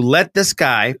to let this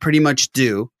guy pretty much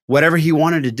do whatever he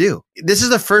wanted to do. This is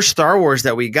the first Star Wars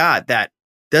that we got that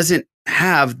doesn't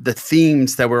have the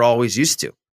themes that we're always used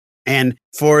to. And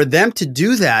for them to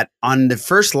do that on the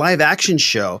first live action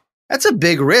show, that's a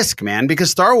big risk, man,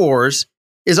 because Star Wars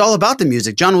is all about the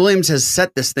music. John Williams has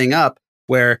set this thing up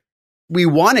where we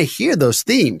want to hear those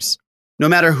themes, no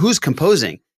matter who's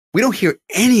composing. We don't hear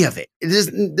any of it.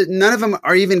 None of them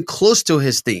are even close to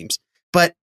his themes,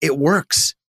 but it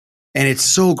works. And it's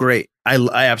so great. I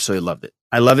absolutely loved it.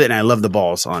 I love it. And I love the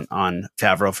balls on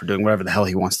Favreau for doing whatever the hell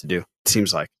he wants to do, it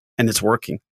seems like. And it's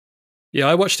working. Yeah,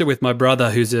 I watched it with my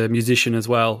brother, who's a musician as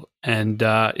well, and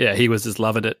he was just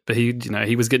loving it. But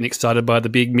he was getting excited by the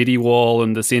big MIDI wall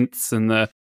and the synths and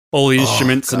all the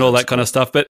instruments and all that kind of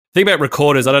stuff. But the thing about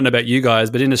recorders, I don't know about you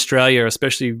guys, but in Australia,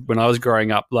 especially when I was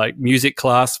growing up, like music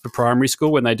class for primary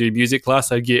school, when they do music class,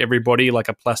 they give everybody like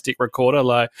a plastic recorder,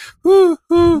 like whoo,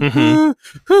 whoo, whoo,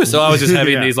 whoo. So I was just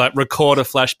having these like recorder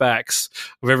flashbacks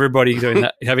of everybody doing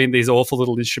that, having these awful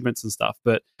little instruments and stuff.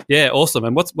 But yeah, awesome.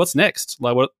 And what's next?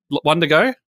 Like, what, one to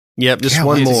go? Yep, just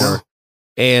one more.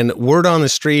 And word on the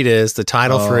street is the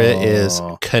title for it is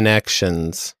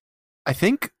Connections. I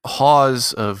think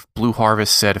Hawes of Blue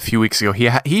Harvest said a few weeks ago he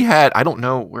had I don't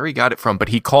know where he got it from, but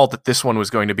he called that this one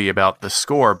was going to be about the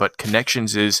score. But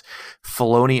Connections is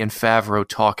Filoni and Favreau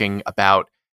talking about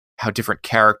how different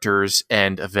characters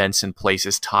and events and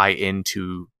places tie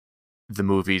into the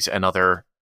movies and other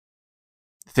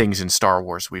things in Star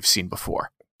Wars we've seen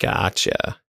before.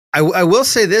 Gotcha. I will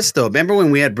say this though. Remember when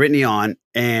we had Brittany on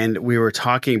and we were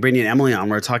talking, Brittany and Emily on,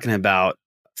 we were talking about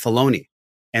Filoni.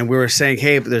 And we were saying,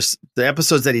 hey, there's the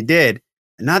episodes that he did,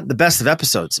 not the best of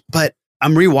episodes, but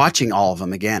I'm rewatching all of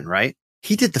them again, right?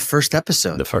 He did the first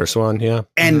episode. The first one, yeah.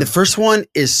 And the first one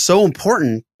is so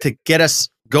important to get us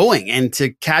going and to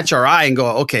catch our eye and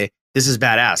go, okay, this is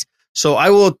badass. So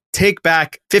I will take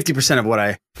back 50% of what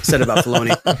I said about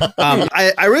Filoni.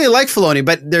 I really like Filoni,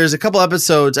 but there's a couple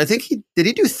episodes. I think did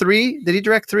he do 3? Did he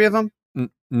direct 3 of them?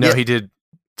 No, he did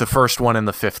the first one and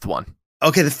the 5th one.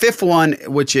 Okay, the 5th one,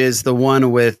 which is the one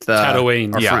with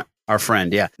Tatooine, our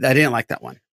friend. Yeah, I didn't like that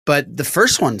one, but the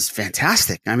first one's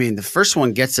fantastic. I mean, the first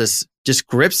one gets us, just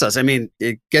grips us. I mean,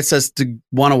 it gets us to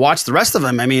want to watch the rest of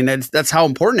them. I mean, that's how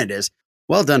important it is.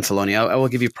 Well done, Filoni. I will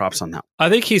give you props on that. I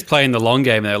think he's playing the long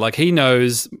game there. Like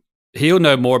he'll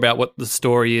know more about what the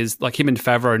story is. Like him and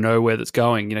Favreau know where that's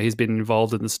going. You know, he's been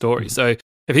involved in the story. So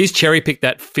if he's cherry picked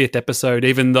that 5th episode,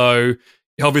 even though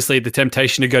obviously the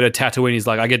temptation to go to Tatooine is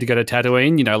like, I get to go to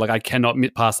Tatooine, you know, like I cannot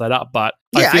pass that up. But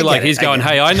I feel like he's going,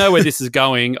 hey, I know where this is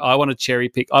going. I want to cherry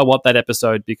pick. I want that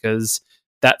episode because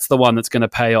that's the one that's going to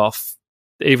pay off,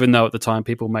 even though at the time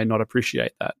people may not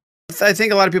appreciate that. I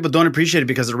think a lot of people don't appreciate it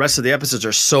because the rest of the episodes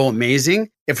are so amazing.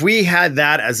 If we had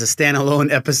that as a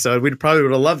standalone episode, we probably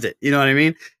would have loved it. You know what I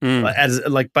mean? As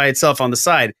like by itself on the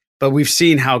side. But we've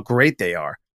seen how great they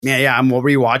are. Yeah, I'm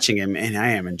rewatching him and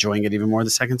I am enjoying it even more the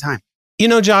second time. You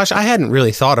know, Josh, I hadn't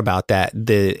really thought about that.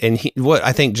 What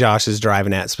I think Josh is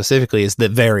driving at specifically is the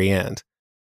very end,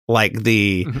 like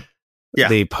the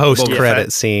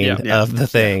post-credit scene of the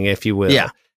thing, if you will. Yeah.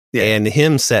 And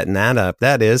him setting that up,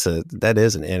 that is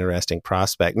an interesting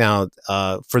prospect. Now,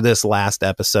 for this last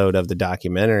episode of the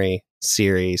documentary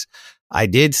series, I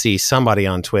did see somebody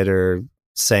on Twitter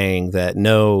saying that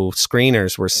no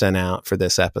screeners were sent out for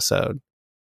this episode.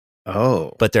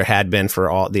 Oh, but there had been for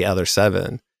all the other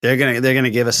 7. They're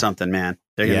gonna give us something, man.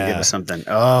 They're gonna give us something.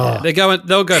 Oh, yeah,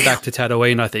 they'll go back to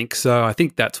Tatooine, I think. So I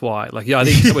think that's why. Like, I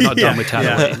think we're not done with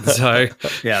Tatooine. So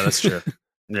yeah, that's true.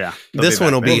 Yeah, this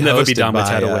one will be never hosted be done with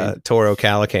by Tatooine. Toro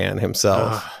Calican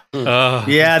himself.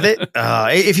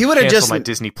 If he would have just my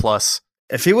Disney Plus.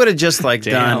 If he would have just like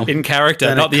done in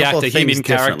character, not the actor, him in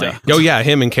character. Oh yeah,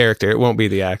 him in character. It won't be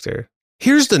the actor.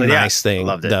 Here's the nice thing,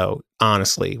 though.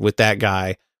 Honestly, with that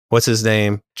guy. What's his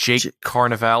name? Jake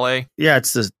Carnevale. Yeah,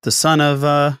 it's the son of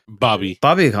Bobby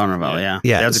Carnevale.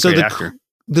 Yeah. That's a great actor.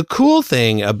 The cool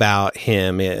thing about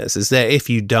him is that if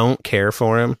you don't care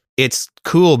for him, it's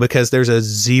cool because there's a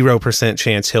 0%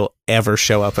 chance he'll ever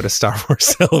show up at a Star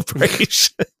Wars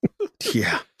celebration.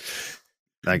 Yeah.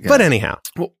 But anyhow.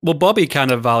 Well, Bobby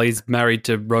Cannavale's married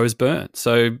to Rose Byrne.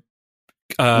 So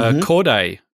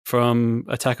Corday from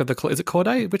Attack of the Clones. Is it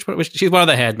Corday? Which one? She's one of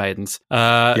the handmaidens. She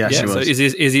was. So is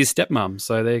his stepmom.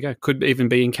 So there you go. Could even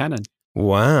be in canon.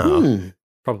 Wow.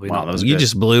 Probably not. You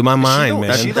just blew my mind,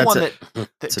 man. Is she the one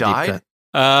that died?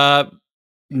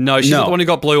 No, she's not the one who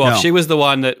got blew off. She was the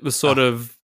one that was sort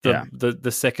of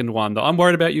the second one. The I'm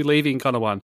worried about you leaving kind of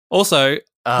one. Also,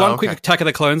 one quick Attack of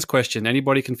the Clones question.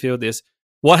 Anybody can feel this.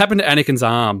 What happened to Anakin's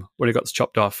arm when it got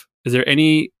chopped off? Does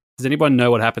anyone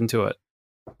know what happened to it?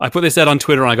 I put this out on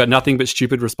Twitter and I got nothing but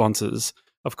stupid responses,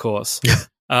 of course.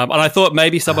 And I thought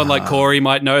maybe someone like Corey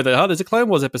might know that, there's a Clone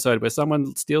Wars episode where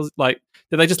someone steals, did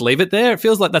they just leave it there? It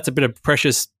feels like that's a bit of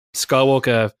precious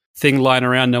Skywalker thing lying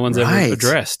around no one's ever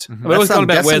addressed. Mm-hmm. We always thought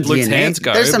about where Luke's hands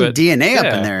go. There's some DNA up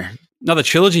in there. Another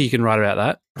trilogy you can write about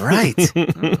that. Right.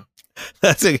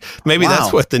 Maybe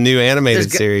that's what the new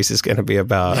animated series is going to be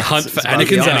about. The hunt for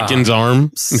Anakin's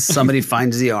arm. Somebody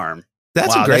finds the arm.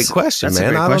 That's a great question,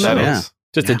 man. I don't know. Yeah.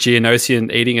 Just a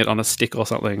Geonosian eating it on a stick or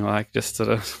something, just sort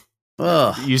of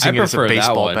using it as a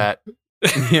baseball bat.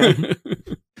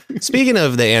 Speaking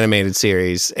of the animated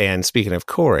series, and speaking of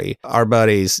Corey, our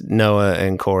buddies Noah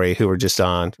and Corey, who were just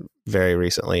on very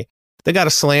recently, they got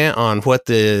a slant on what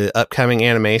the upcoming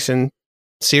animation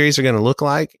series are going to look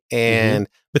like, and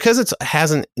because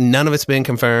none of it's been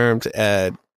confirmed,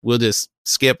 we'll just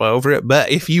skip over it.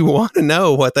 But if you want to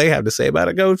know what they have to say about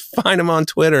it, go find them on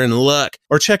Twitter and look,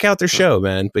 or check out their show,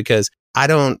 man. Because I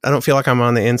don't feel like I'm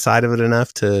on the inside of it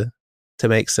enough to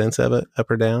make sense of it,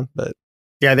 up or down. But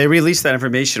yeah, they released that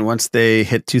information once they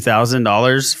hit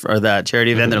 $2,000 for that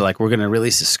charity event. They're like, we're going to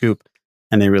release a scoop,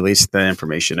 and they released the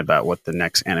information about what the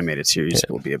next animated series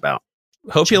will be about.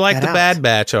 Hope you like the Bad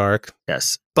Batch arc.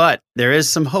 Yes, but there is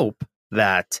some hope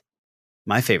that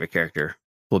my favorite character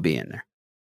will be in there.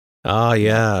 Oh,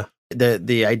 yeah.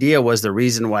 The idea was the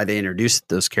reason why they introduced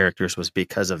those characters was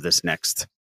because of this next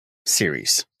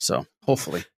series. So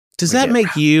hopefully. Does that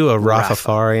make you a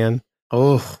Rastafarian?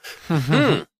 Oh.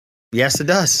 Yes, it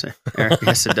does, Eric.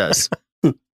 Yes, it does.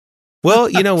 Well,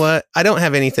 you know what? I don't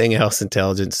have anything else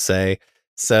intelligent to say.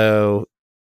 So.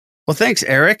 Well, thanks,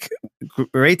 Eric.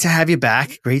 Great to have you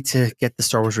back. Great to get the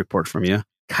Star Wars report from you.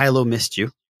 Kylo missed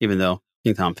you, even though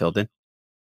King Tom filled in.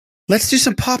 Let's do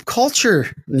some pop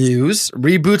culture news.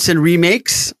 Reboots and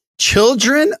remakes.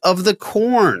 Children of the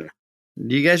Corn.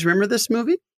 Do you guys remember this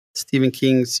movie? Stephen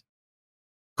King's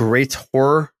great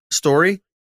horror story.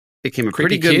 Became a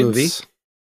pretty good movie.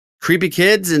 Creepy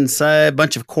kids inside a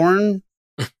bunch of corn.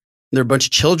 They're a bunch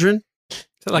of children.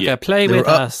 It's like a play with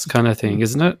us kind of thing,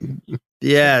 isn't it?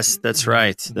 Yes, that's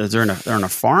right. They're on a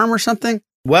farm or something.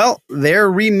 Well, they're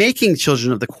remaking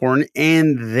Children of the Corn,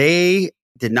 and they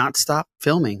did not stop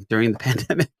filming during the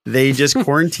pandemic. They just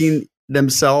quarantined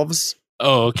themselves.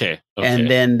 Oh, okay. And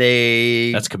then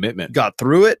that's commitment. Got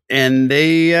through it, and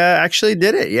they actually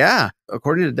did it. Yeah.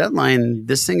 According to Deadline,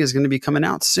 this thing is going to be coming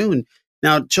out soon.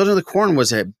 Now, Children of the Corn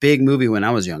was a big movie when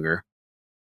I was younger.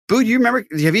 Boo, do you remember?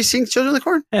 Have you seen Children of the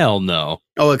Corn? Hell no.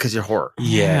 Oh, because you're horror.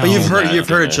 Yeah. But you've heard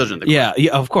of Children of the Corn.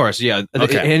 Yeah, of course. Yeah.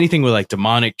 Okay. Anything with like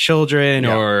demonic children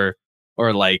or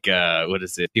like, what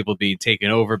is it? People being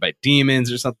taken over by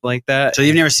demons or something like that. So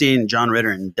you've never seen John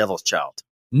Ritter in Devil's Child?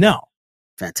 No.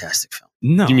 Fantastic film.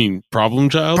 No. You mean Problem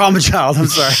Child? Problem Child. I'm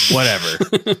sorry.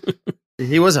 Whatever.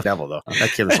 He was a devil, though.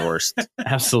 That kid was the worst.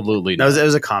 Absolutely not. It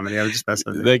was a comedy. I was just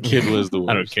messing with it. That kid was the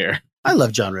worst. I don't care. I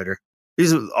love John Ritter.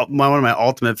 He's one of my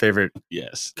ultimate favorite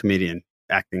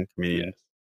acting comedian,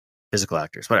 physical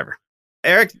actors, whatever.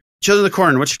 Eric, Children of the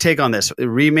Corn, what's your take on this?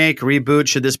 Remake, reboot,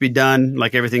 should this be done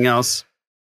like everything else?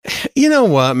 You know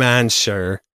what, man?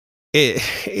 Sure.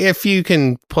 If you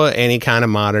can put any kind of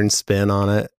modern spin on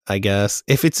it, I guess.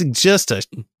 If it's just a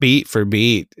beat for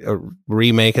beat a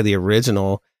remake of the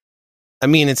original, I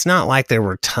mean, it's not like there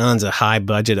were tons of high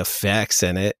budget effects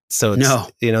in it. So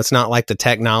it's not like the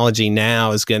technology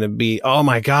now is going to be, oh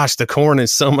my gosh, the corn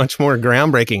is so much more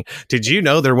groundbreaking. Did you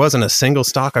know there wasn't a single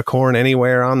stalk of corn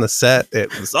anywhere on the set?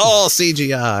 It was all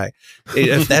CGI.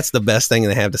 If that's the best thing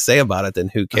they have to say about it, then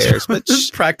who cares? But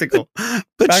practical.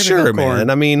 But practical sure, corn. man.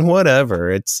 I mean,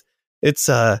 whatever. It's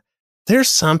there's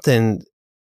something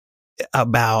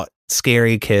about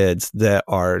scary kids that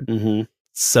are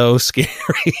so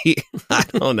scary. I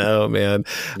don't know, man.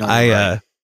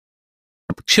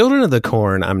 Children of the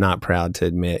Corn, I'm not proud to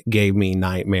admit, gave me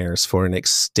nightmares for an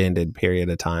extended period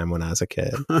of time when I was a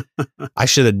kid. I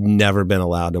should have never been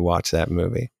allowed to watch that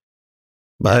movie.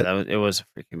 But it was a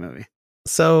freaking movie.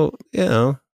 So,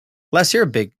 Les, you're a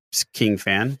big King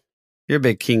fan. You're a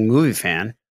big King movie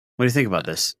fan. What do you think about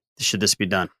this? Should this be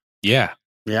done? Yeah.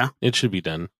 Yeah? It should be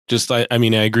done. I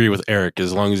mean, I agree with Eric.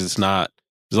 As long as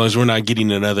we're not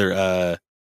getting another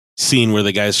scene where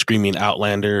the guy's screaming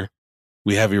Outlander,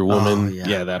 we have your woman.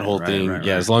 That whole thing. Right.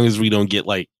 As long as we don't get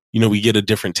we get a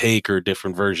different take or a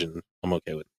different version, I'm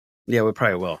okay with it. Yeah, we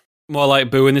probably will. more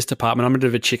like Boo in this department. I'm a bit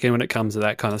of a chicken when it comes to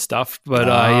that kind of stuff. But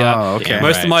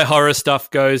most of my horror stuff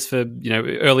goes for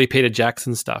early Peter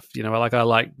Jackson stuff. I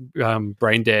like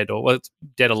Brain Dead or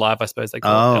Dead Alive, I suppose they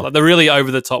call it. Like the really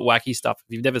over the top wacky stuff.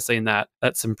 If you've never seen that,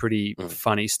 that's some pretty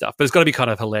funny stuff. But it's got to be kind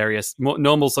of hilarious.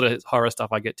 Normal sort of horror stuff,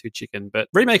 I get too chicken. But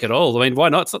remake it all. I mean, why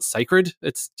not? It's not sacred.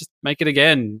 It's just make it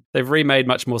again. They've remade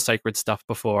much more sacred stuff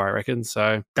before, I reckon.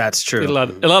 So that's true. It'll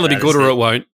either be good or it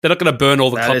won't. They're not going to burn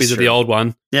all the copies of the old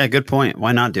one. Yeah, good point.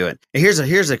 Why not do it? Here's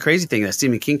a crazy thing that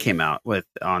Stephen King came out with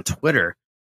on Twitter.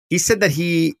 He said that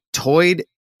he toyed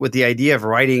with the idea of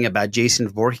writing about Jason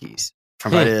Voorhees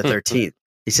from Friday the 13th.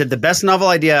 He said, the best novel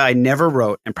idea I never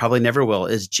wrote and probably never will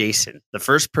is Jason, the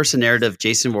first person narrative of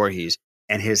Jason Voorhees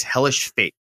and his hellish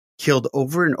fate, killed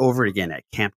over and over again at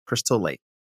Camp Crystal Lake.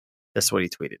 That's what he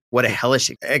tweeted. What a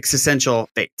hellish existential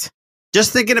fate.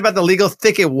 Just thinking about the legal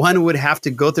thicket one would have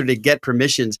to go through to get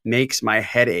permissions makes my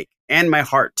head ache and my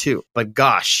heart too. But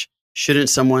gosh, shouldn't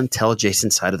someone tell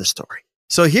Jason's side of the story?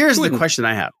 So here's the question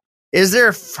I have. Is there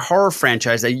a horror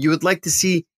franchise that you would like to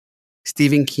see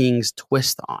Stephen King's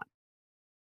twist on?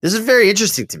 This is very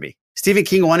interesting to me. Stephen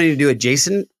King wanting to do a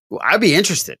Jason, I'd be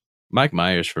interested. Mike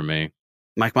Myers for me.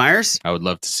 Mike Myers? I would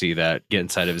love to see that get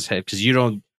inside of his head because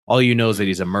all you know is that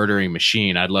he's a murdering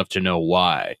machine. I'd love to know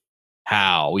why.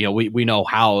 How we know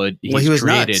how he was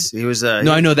created. Nuts. He was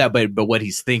no, I know that, but what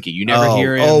he's thinking, you never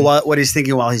hear him. What he's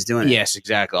thinking while he's doing it. Yes,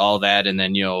 exactly, all that, and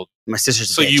then my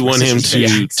sister's. So you want him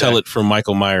to tell it from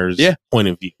Michael Myers' point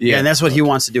of view, and that's what he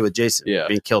wants to do with Jason,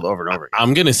 being killed over and over again.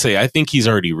 I'm gonna say I think he's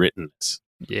already written this.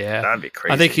 Yeah, that'd be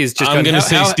crazy. I think he's just. I'm going to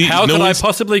say, how could I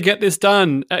possibly get this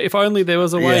done? If only there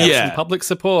was a way of some public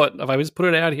support. If I just put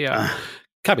it out here.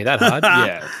 Can't be that hard.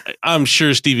 Yeah. I'm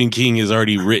sure Stephen King has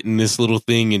already written this little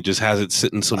thing and just has it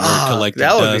sitting somewhere collected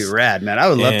dust. That would be rad, man. I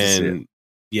would love to see it.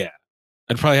 Yeah.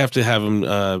 I'd probably have to have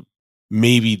him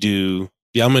maybe do...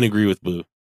 Yeah, I'm going to agree with Boo.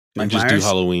 And just do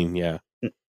Halloween, yeah.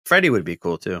 Freddy would be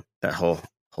cool, too. That whole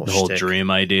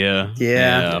dream idea.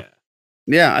 Yeah,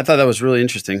 I thought that was really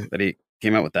interesting that he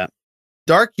came out with that.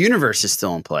 Dark Universe is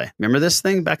still in play. Remember this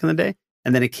thing back in the day?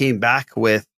 And then it came back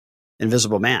with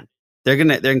Invisible Man. They're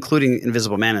including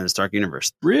Invisible Man in this Dark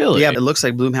Universe. Really? Yeah, it looks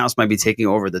like Blumhouse might be taking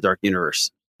over the Dark Universe.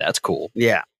 That's cool.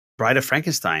 Yeah. Bride of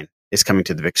Frankenstein is coming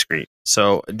to the big screen.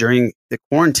 So during the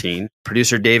quarantine,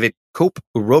 producer David Cope,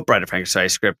 who wrote Bride of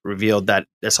Frankenstein's script, revealed that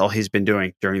that's all he's been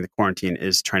doing during the quarantine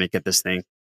is trying to get this thing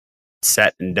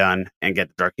set and done and get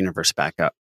the Dark Universe back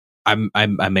up. I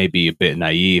may be a bit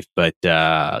naive, but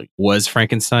was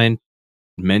Frankenstein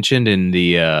mentioned in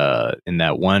the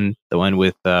one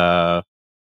with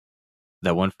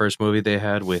that one first movie they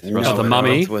had with The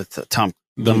Mummy with Tom.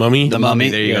 The Mummy.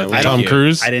 There you go. Tom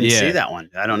Cruise. I didn't see that one.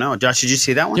 I don't know. Josh, did you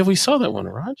see that one? Yeah, we saw that one,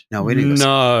 Raj. No, we didn't.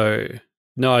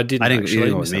 No, I didn't. I didn't. Actually.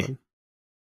 You with me.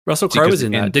 Russell Crowe was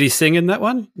in that. Did he sing in that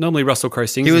one? Normally, Russell Crowe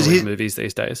sings in all these movies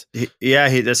these days.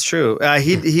 That's true.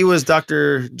 He was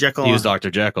Dr. Jekyll. He was Dr.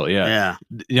 Jekyll. Yeah.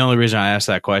 The only reason I asked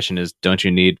that question is, don't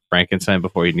you need Frankenstein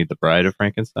before you need the Bride of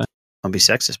Frankenstein? Don't be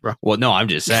sexist, bro. Well, no, I'm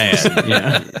just saying.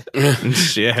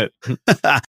 Shit.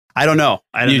 I don't know.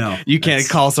 know. You can't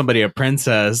call somebody a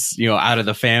princess, out of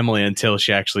the family until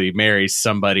she actually marries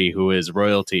somebody who is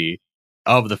royalty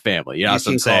of the family. You know what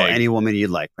I'm saying? Call any woman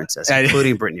you'd like princess,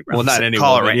 including Brittany. Well, not any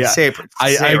call woman. Her right. Yeah. Say it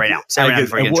right now. Say it right now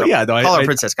before you get in trouble. Call her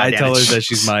princess. I tell her that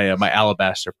she's my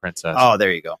alabaster princess. Oh,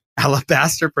 there you go.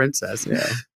 Alabaster princess. Yeah.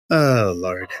 Oh,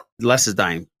 Lord. Les is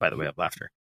dying, by the way, of laughter.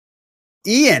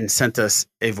 Ian sent us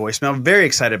a voicemail. I'm very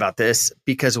excited about this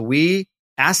because we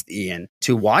asked Ian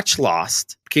to watch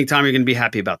Lost. King Tom, you're going to be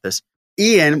happy about this.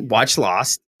 Ian watched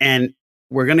Lost, and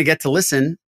we're going to get to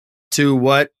listen to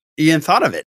what Ian thought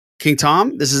of it. King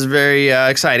Tom, this is very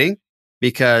exciting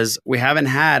because we haven't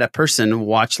had a person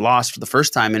watch Lost for the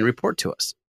first time and report to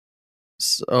us.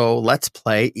 So let's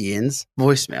play Ian's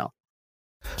voicemail.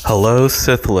 Hello,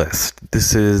 Sith List.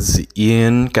 This is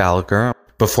Ian Gallagher.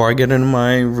 Before I get into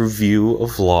my review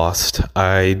of Lost,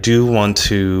 I do want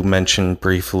to mention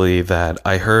briefly that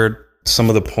I heard some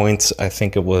of the points I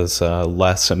think it was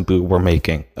Les and Boo were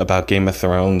making about Game of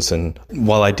Thrones. And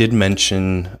while I did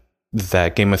mention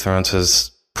that Game of Thrones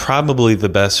is probably the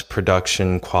best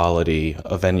production quality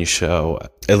of any show,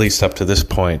 at least up to this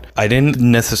point, I didn't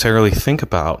necessarily think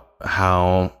about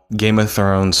how Game of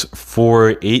Thrones,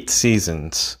 for 8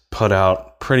 seasons, put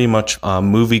out pretty much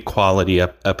movie quality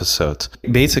episodes,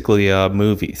 basically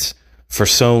movies, for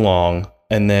so long.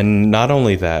 And then not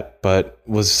only that, but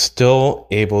was still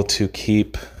able to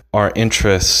keep our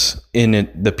interests in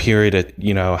it. The period it,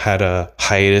 had a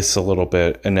hiatus a little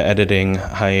bit, an editing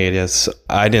hiatus.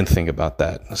 I didn't think about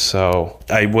that. So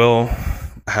I will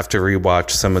have to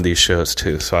rewatch some of these shows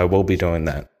too. So I will be doing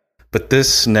that. But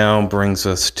this now brings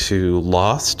us to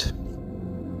Lost.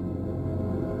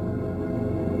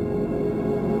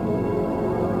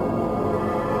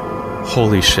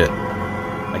 Holy shit.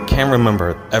 I can't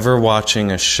remember ever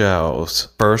watching a show's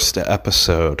first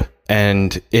episode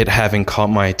and it having caught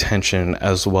my attention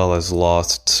as well as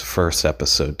Lost's first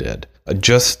episode did.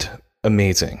 Just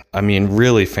amazing. I mean,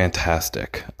 really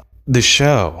fantastic. The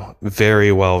show,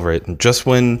 very well written. Just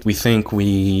when we think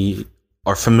we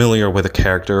are familiar with a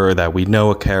character or that we know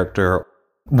a character,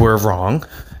 we're wrong.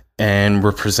 And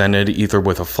we're presented either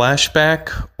with a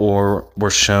flashback or we're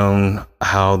shown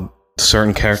how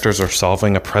certain characters are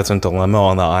solving a present dilemma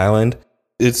on the island.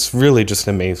 It's really just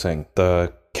amazing.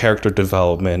 The character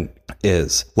development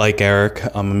is. Like Eric,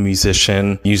 I'm a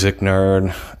musician, music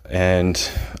nerd,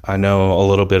 and I know a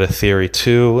little bit of theory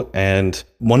too. And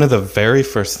one of the very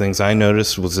first things I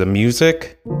noticed was the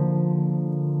music.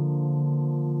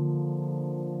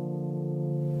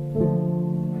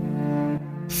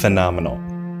 Phenomenal.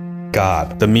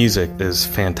 God, the music is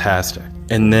fantastic.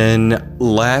 And then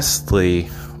lastly,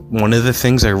 one of the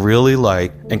things I really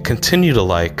like and continue to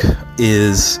like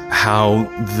is how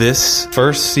this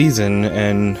first season,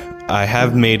 and I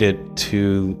have made it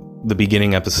to the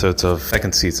beginning episodes of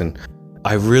second season,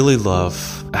 I really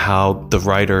love how the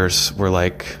writers were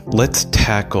like, let's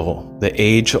tackle the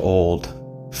age-old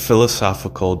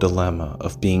philosophical dilemma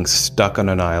of being stuck on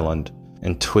an island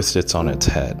and twist it on its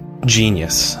head.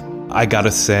 Genius. I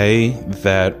gotta say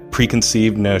that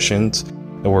preconceived notions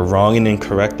that were wrong and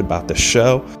incorrect about the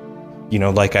show, you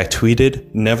know, like I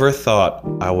tweeted, never thought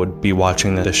I would be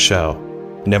watching this show.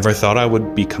 Never thought I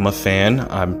would become a fan.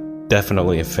 I'm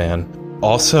definitely a fan.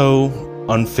 Also,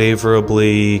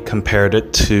 unfavorably compared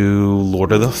it to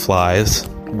Lord of the Flies,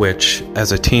 which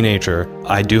as a teenager,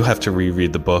 I do have to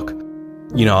reread the book.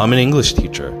 You know, I'm an English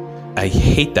teacher. I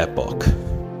hate that book.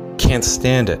 Can't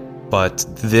stand it. But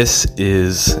this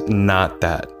is not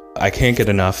that. I can't get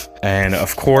enough. And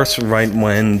of course, right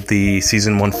when the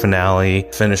season 1 finale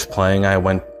finished playing, I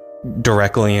went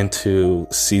directly into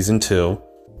season 2.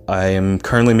 I am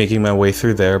currently making my way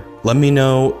through there. Let me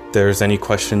know if there's any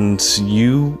questions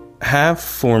you have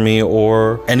for me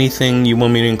or anything you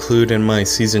want me to include in my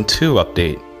season 2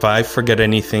 update. If I forget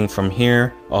anything from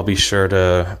here, I'll be sure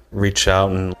to reach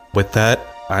out. And with that,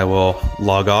 I will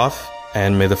log off,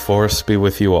 and may the force be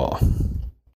with you all.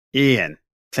 Ian,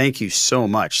 thank you so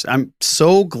much. I'm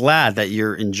so glad that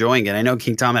you're enjoying it. I know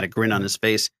King Tom had a grin on his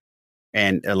face,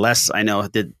 and Les, I know,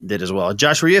 did as well.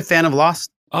 Josh, were you a fan of Lost?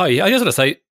 Oh, yeah. I just want to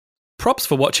say props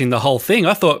for watching the whole thing.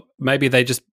 I thought maybe they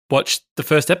just watched the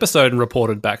first episode and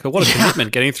reported back. But what a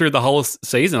commitment getting through the whole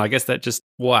season. I guess that just,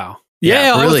 wow.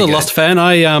 Yeah, really I was a Lost fan.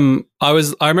 I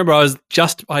remember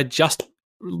I just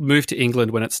moved to England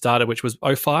when it started, which was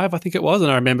 2005, I think it was. And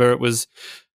I remember it was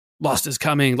Lost is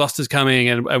coming,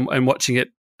 and watching it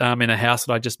in a house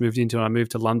that I just moved into, and I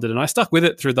moved to London, and I stuck with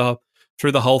it through the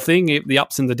whole thing, the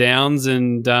ups and the downs,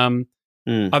 and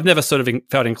I've never sort of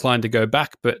felt inclined to go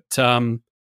back, but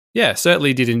yeah,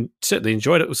 certainly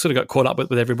enjoyed it. We sort of got caught up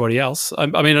with everybody else. I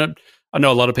mean, I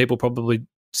know a lot of people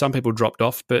some people dropped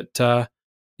off, but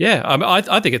yeah,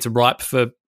 I think it's ripe for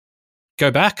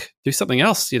go back, do something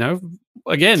else. You know,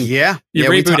 again, you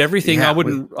reboot everything. Yeah,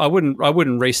 I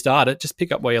wouldn't restart it. Just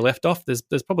pick up where you left off. There's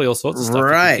probably all sorts of stuff you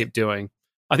can keep doing.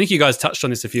 I think you guys touched on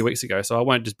this a few weeks ago, so I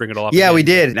won't just bring it all up. Yeah, again. We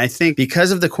did. And I think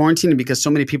because of the quarantine and because so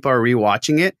many people are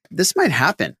rewatching it, this might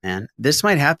happen, man. This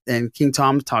might happen. And King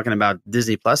Tom talking about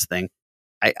Disney Plus thing,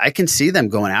 I can see them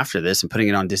going after this and putting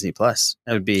it on Disney Plus.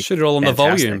 That would be shoot it all on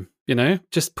fantastic. The volume. You know,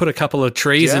 just put a couple of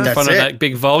trees in front of that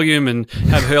big volume and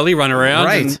have Hurley run around.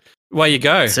 Right. And away you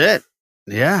go. That's it.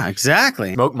 Yeah,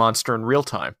 exactly. Smoke monster in real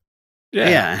time.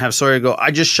 Yeah. Have Sawyer go,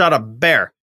 I just shot a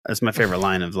bear. That's my favorite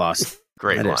line of Lost.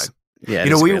 Great line. Yeah,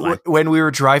 you know, when we were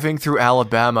driving through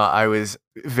Alabama, I was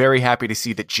very happy to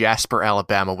see that Jasper,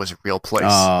 Alabama was a real place.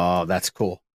 Oh, that's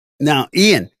cool. Now,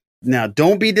 Ian,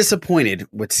 don't be disappointed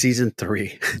with season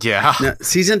 3. Yeah. Now,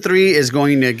 season 3 is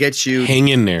going to get you... Hang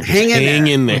in there. Hang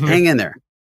in there.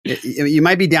 You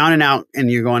might be down and out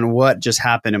and you're going, what just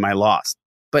happened? Am I lost?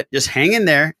 But just hang in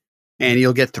there and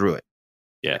you'll get through it.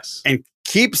 Yes. And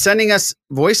keep sending us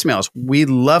voicemails. We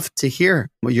love to hear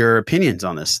your opinions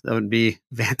on this. That would be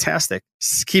fantastic.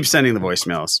 Keep sending the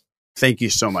voicemails. Thank you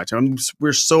so much.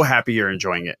 We're so happy you're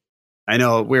enjoying it. I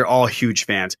know we're all huge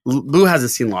fans. Lou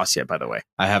hasn't seen Lost yet, by the way.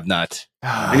 I have not.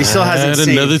 And he still hasn't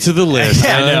seen... another to the list.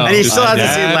 Yeah, I know. And he still hasn't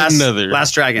seen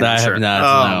Last Dragon. I have not.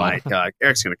 Oh, my God.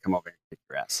 Eric's going to come over and kick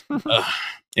your ass.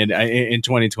 In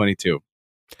 2022.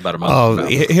 About a month ago.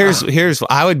 Here's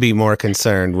I would be more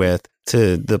concerned with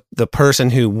to the person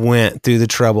who went through the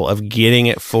trouble of getting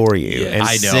it for you and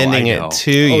sending it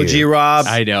to you. OG Rob.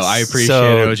 I know. I appreciate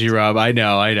it, OG Rob. I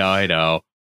know.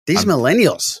 These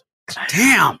millennials.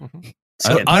 Damn.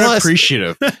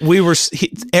 Unappreciative.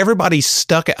 Everybody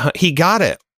stuck at. He got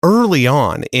it early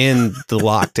on in the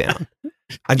lockdown.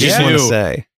 I just want to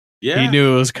say, he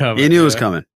knew it was coming. He knew it was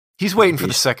coming. He's waiting for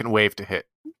the second wave to hit.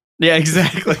 Yeah,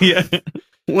 exactly. Yeah.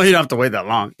 Well, you don't have to wait that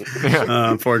long,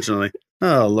 unfortunately.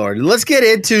 Oh, Lord. Let's get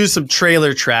into some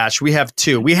trailer trash. We have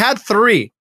 2. We had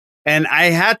 3, and I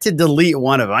had to delete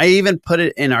one of them. I even put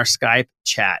it in our Skype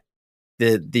chat,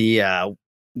 the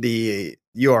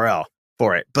URL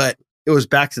for it, but it was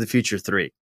Back to the Future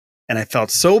 3. And I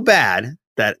felt so bad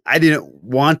that I didn't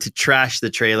want to trash the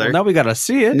trailer. Well, now we got to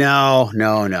see it. No.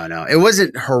 It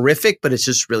wasn't horrific, but it's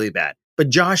just really bad. But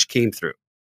Josh came through.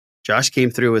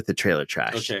 With the trailer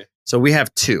trash. Okay. So we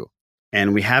have 2,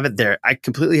 and we have it there. I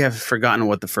completely have forgotten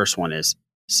what the first one is.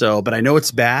 So, but I know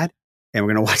it's bad, and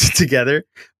we're going to watch it together,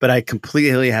 but I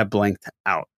completely have blanked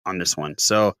out on this one.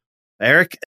 So,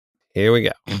 Eric. Here we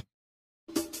go.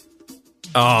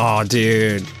 Oh,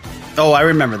 dude. Oh, I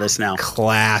remember this now.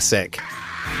 Classic.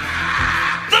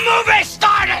 The movie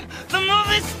started!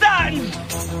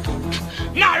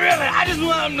 Not really. I just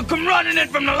want them to come running in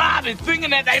from the lobby thinking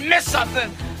that they missed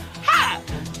something. Hi,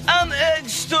 I'm Ed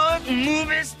Stewart,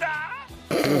 movie star.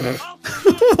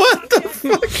 What the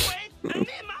fuck? And me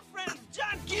and my friends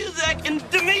John Cusack and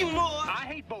Demi Moore.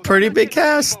 Pretty big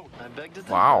cast.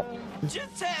 Wow.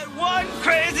 Just had one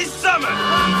crazy summer.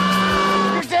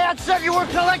 Your dad said you were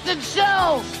collecting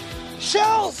shells.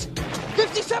 Shells?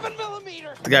 57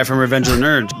 millimeter. The guy from Revenge of the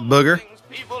Nerds, Booger.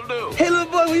 Hey, little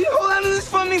boy, will you hold on to this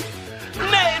for me?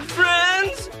 Made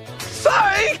friends.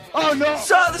 Sorry. Oh, no.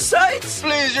 Saw the sights.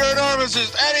 Please, your enormous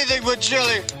anything but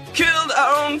chili. Killed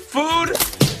our own food.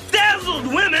 Dazzled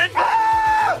women.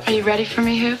 Are you ready for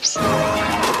me, Hoops?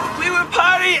 We were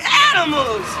party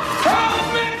animals.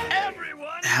 Help me.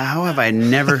 How have I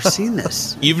never seen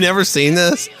this? You've never seen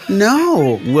this?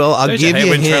 No. Well, I'll give you a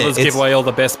when hint. trailers give away all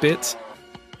the best bits.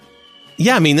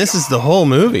 Yeah, I mean, this is the whole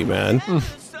movie, man.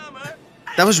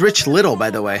 That was Rich Little, by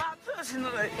the way.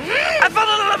 I felt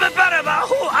a little bit better about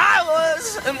who I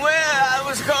was and where I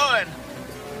was going.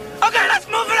 Okay, let's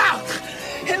move it out.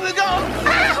 Here we go.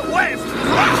 Wait.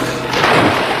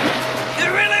 It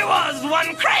really was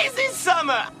one crazy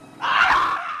summer.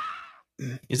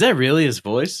 Is that really his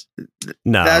voice?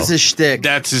 No. That's his shtick.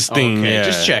 That's his thing. Okay, Yeah.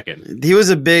 just checking. He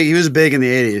was big in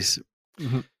the 80s.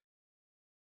 Mm-hmm.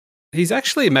 He's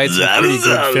actually made some pretty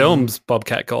good films,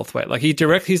 Bobcat Goldthwait. Like he's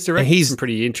directed some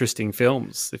pretty interesting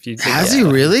films. If you Has he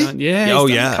really? Yeah. Oh,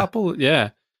 he's done yeah. a couple. Yeah.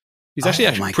 He's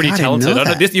actually my pretty God, I talented. didn't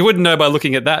know that. You wouldn't know by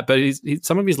looking at that, but he's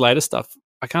some of his later stuff.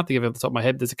 I can't think of it off the top of my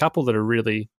head. There's a couple that are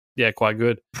really, quite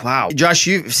good. Wow. Josh,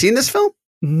 you've seen this film?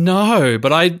 No,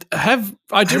 but I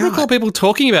do recall people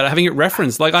talking about it, having it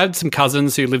referenced. Like I had some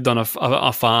cousins who lived on a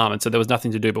farm, and so there was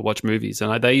nothing to do but watch movies.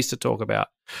 And they used to talk about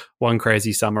One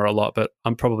Crazy Summer a lot, but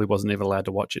I probably wasn't even allowed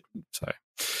to watch it. So,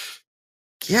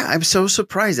 yeah, I'm so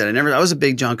surprised that I was a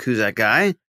big John Cusack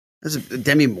guy.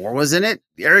 Demi Moore was in it.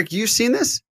 Eric, you've seen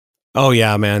this? Oh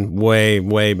yeah, man.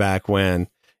 Way back when.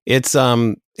 It's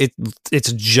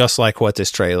just like what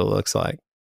this trailer looks like.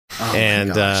 Oh,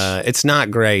 and it's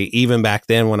not great. Even back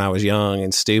then when I was young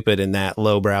and stupid and that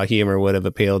lowbrow humor would have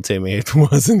appealed to me. It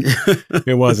wasn't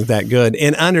that good.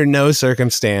 And under no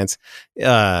circumstance,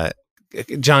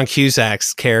 John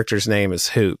Cusack's character's name is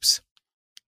Hoops.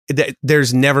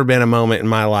 There's never been a moment in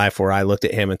my life where I looked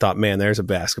at him and thought, man, there's a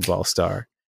basketball star.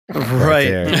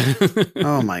 Right.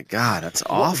 Oh my God. That's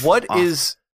awful.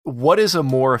 What is a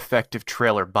more effective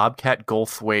trailer? Bobcat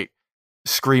Goldthwait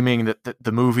screaming that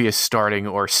the movie is starting,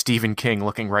 or Stephen King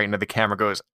looking right into the camera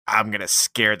goes, I'm going to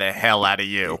scare the hell out of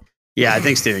you. Yeah, I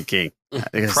think Stephen King.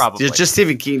 Probably. Just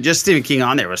Stephen King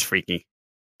on there was freaky.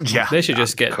 Yeah. They should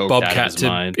just get Bobcat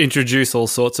to introduce all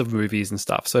sorts of movies and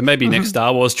stuff. So maybe next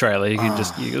Star Wars trailer, you can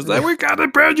just we got a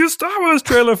brand new Star Wars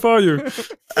trailer for you.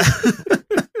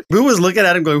 Boo was looking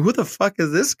at him going, who the fuck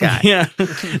is this guy? Yeah.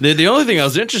 The only thing I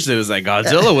was interested in was that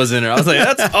Godzilla was in it. I was like,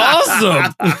 that's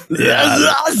awesome. That's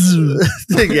awesome.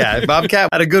 Yeah, Bobcat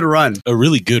had a good run. A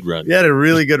really good run. He had a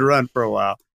really good run for a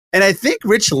while. And I think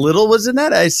Rich Little was in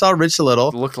that. I saw Rich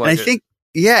Little. Looked like I think,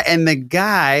 and the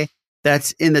guy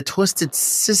that's in the Twisted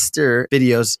Sister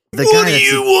videos. The what guy do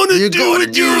you want to do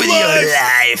with your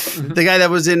life? The guy that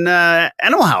was in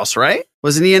Animal House, right?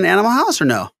 Wasn't he in Animal House or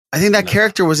no? I think that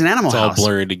character was in Animal House. It's all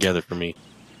blurry together for me.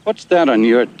 What's that on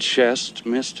your chest,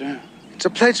 mister? It's a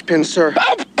pledge pin, sir.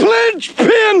 A pledge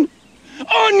pin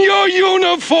on your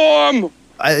uniform!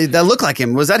 That looked like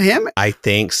him. Was that him? I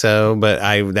think so, but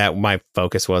my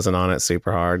focus wasn't on it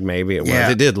super hard. Maybe it was.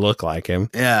 It did look like him.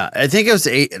 Yeah, I think it was.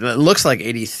 It looks like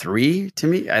 83 to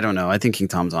me. I don't know. I think King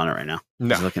Tom's on it right now.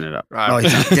 No. He's looking it up.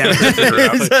 He's not. Damn it.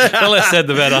 The less said,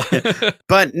 the better.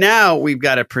 But now we've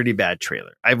got a pretty bad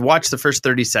trailer. I've watched the first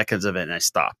 30 seconds of it and I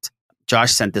stopped.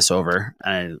 Josh sent this over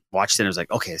and I watched it and I was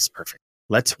like, okay, this is perfect.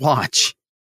 Let's watch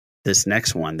this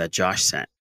next one that Josh sent.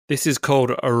 This is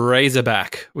called a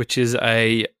Razorback, which is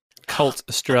a cult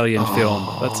Australian film.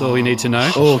 That's all we need to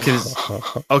know.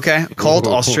 Okay, cult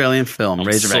Australian film,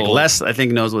 Razorback. sold. Les, I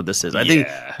think, knows what this is. I think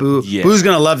Boo's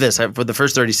going to love this for the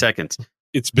first 30 seconds.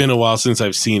 It's been a while since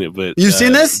I've seen it, but You've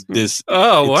seen this? It's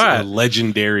wow. a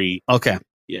legendary. Okay.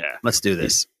 Yeah. Let's do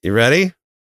this. You ready?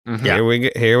 Mm-hmm. Yeah.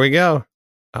 Here we go.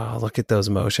 Oh, look at those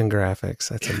motion graphics.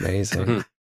 That's amazing.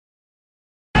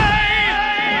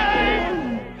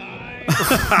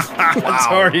 That's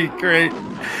already great.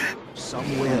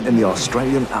 Somewhere in the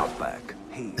Australian outback.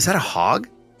 Is that a hog?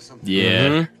 Yeah.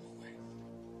 Mm-hmm.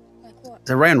 Is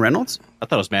that Ryan Reynolds? I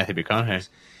thought it was Matthew McConaughey.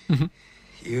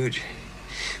 Huge.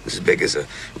 As big as a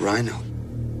rhino.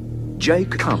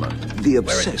 Jake Cullen, the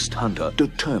obsessed hunter,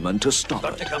 determined to stop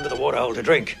it. To come to the waterhole to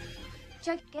drink.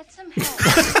 Jake, get some help.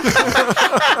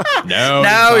 No,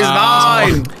 he's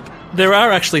mine. There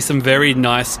are actually some very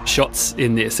nice shots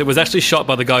in this. It was actually shot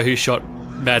by the guy who shot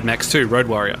Mad Max 2, Road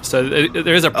Warrior. So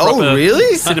there is a proper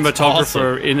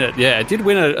cinematographer in it. Yeah, it did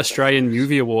win an Australian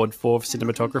Movie Award for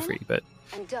cinematography, but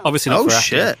obviously not for acting.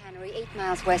 Shit. 8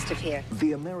 miles west of here.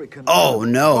 The American. Oh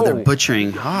no, they're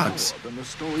butchering hogs. Than the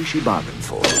story she bargained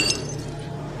for.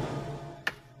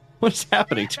 What's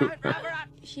happening to her?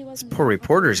 Poor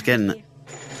reporter's getting.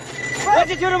 What'd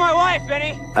you do to my wife,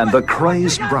 Benny? And the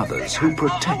crazed brothers who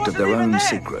protected their own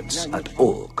secrets at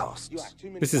all costs.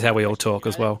 This is how we all talk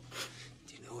as well.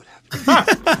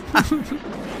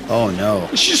 Oh no.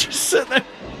 She's just sitting there.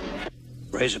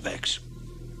 Razorbacks.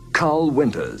 Carl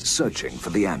Winters searching for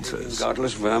the answers.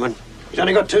 Godless vermin. He's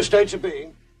only got 2 states of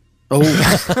being. Oh.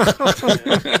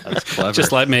 That's clever.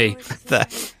 Just like me.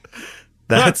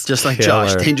 That's just like killer.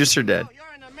 Josh. Dangerous or dead.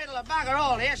 You're in the middle of bugger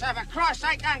all here, so for Christ's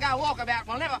sake, don't go walkabout.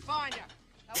 We'll never find you.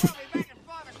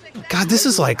 God, this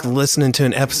is like listening to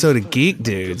an episode of Geek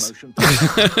Dudes.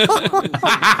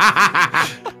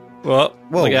 Well,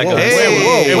 Whoa, look out, whoa, guys.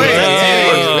 hey,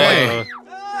 Whoa.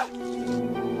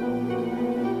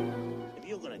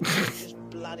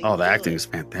 Oh, the acting is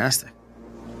fantastic.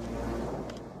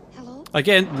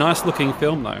 Again, nice looking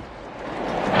film though. Come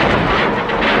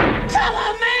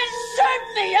on, man, shoot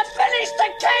me! You finished the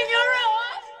kangaroo!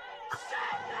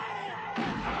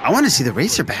 I want to see the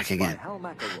Razorback again.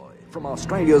 From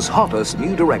Australia's hottest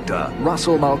new director,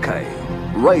 Russell Mulcahy.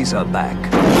 Razorback.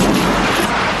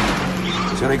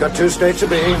 He's only got 2 states of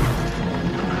being.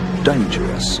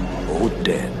 Dangerous or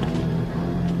dead.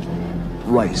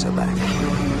 Razorback.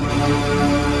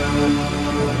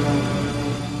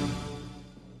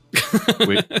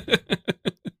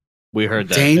 We heard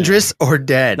that. Dangerous or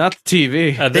dead? Not the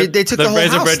TV. They took the whole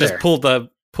Razorback house just there.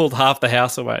 pulled half the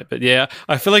house away. But yeah,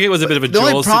 I feel like it was a bit of a the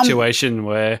only Jaws problem- situation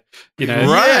where, you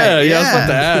know. Right. Yeah, I was about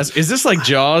to ask. Is this like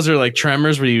Jaws or like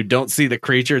Tremors where you don't see the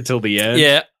creature until the end?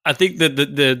 Yeah, I think that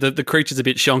the creature's a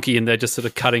bit shonky and they're just sort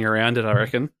of cutting around it, I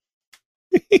reckon.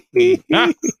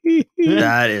 That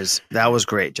was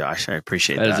great, Josh. I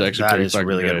appreciate that. That is actually that pretty is fucking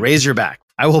really good. good. Razorback.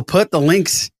 I will put the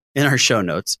links in our show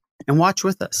notes and watch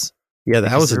with us. Yeah,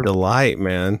 that was a delight,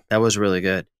 man. That was really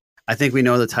good. I think we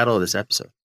know the title of this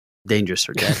episode. Dangerous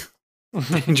or Dead.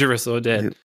 Dangerous or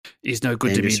dead. He's no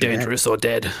good to be dangerous or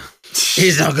dead.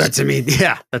 He's no good to me.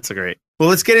 Yeah, that's great. Well,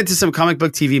 let's get into some comic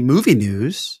book TV movie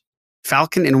news.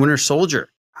 Falcon and Winter Soldier.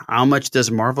 How much does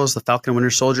Marvel's The Falcon and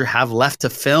Winter Soldier have left to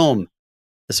film?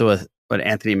 This is what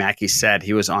Anthony Mackie said.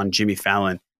 He was on Jimmy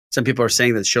Fallon. Some people are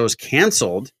saying that the show is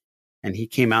canceled. And he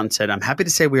came out and said, I'm happy to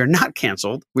say we are not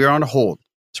canceled. We are on hold.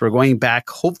 So we're going back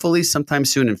hopefully sometime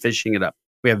soon and finishing it up.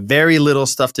 We have very little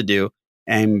stuff to do.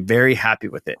 And I'm very happy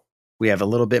with it. We have a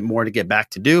little bit more to get back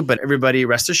to do, but everybody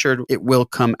rest assured it will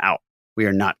come out. We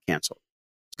are not canceled.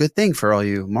 It's a good thing for all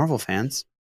you Marvel fans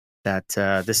that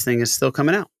this thing is still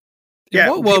coming out. Yeah,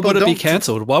 why would it be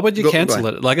cancelled? Why would you cancel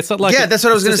it? Like, it's not like that's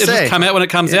what I was going to say. It'll just come out when it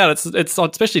comes out. It's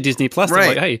especially Disney Plus. They're Right.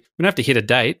 like, hey, we don't have to hit a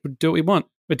date. We do what we want.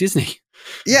 We're Disney.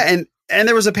 Yeah, and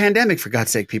there was a pandemic, for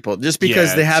God's sake, people. Just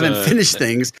because they haven't finished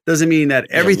things doesn't mean that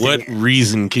everything. What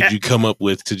reason could you come up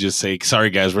with to just say, sorry,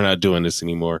 guys, we're not doing this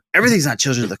anymore? Everything's not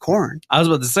Children of the Corn. I was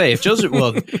about to say, if children,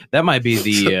 well, that might be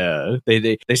the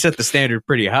they set the standard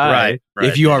pretty high. Right,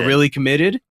 if you they are did. really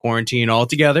committed, quarantine all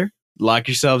together, lock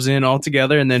yourselves in all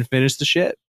together, and then finish the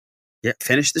shit. Yeah,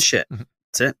 finish the shit.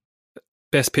 That's it.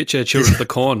 Best Picture, Children of the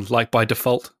Corn, like by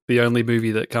default, the only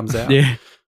movie that comes out. Yeah.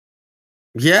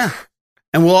 Yeah.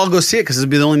 And we'll all go see it because it'll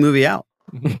be the only movie out.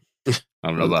 I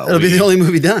don't know about It'll be the only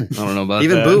movie done. I don't know about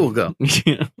Even that. Boo will go.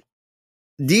 Yeah.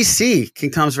 DC,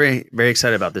 King Tom's very, very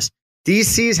excited about this.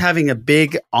 DC is having a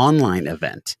big online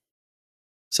event.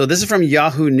 So this is from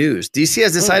Yahoo News. DC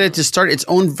has decided to start its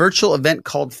own virtual event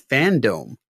called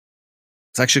Fandom.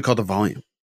 It's actually called The Volume,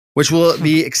 which will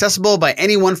be accessible by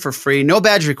anyone for free, no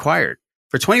badge required.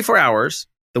 For 24 hours,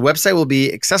 the website will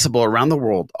be accessible around the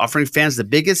world, offering fans the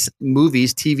biggest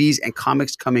movies, TVs, and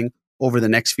comics coming over the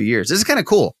next few years. This is kind of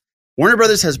cool. Warner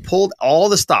Brothers has pulled out all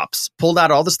the stops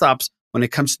when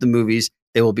it comes to the movies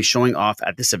they will be showing off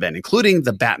at this event, including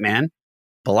The Batman,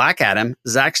 Black Adam,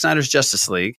 Zack Snyder's Justice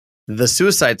League, The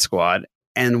Suicide Squad,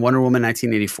 and Wonder Woman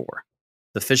 1984.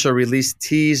 The official release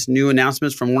teased new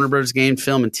announcements from Warner Brothers game,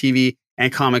 film, and TV,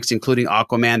 and comics, including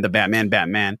Aquaman, The Batman,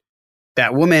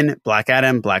 Batwoman, Black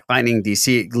Adam, Black Lightning,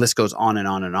 DC. List goes on and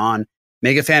on and on.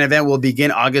 Mega Fan event will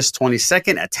begin August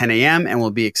 22nd at 10 a.m. and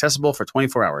will be accessible for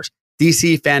 24 hours.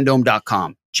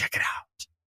 DCFandom.com. Check it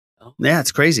out. Yeah,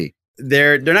 it's crazy.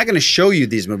 They're not going to show you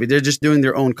these movies. They're just doing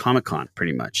their own Comic-Con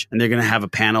pretty much. And they're going to have a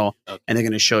panel and they're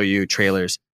going to show you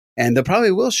trailers. And they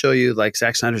probably will show you like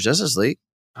Zack Snyder's Justice League,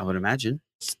 I would imagine.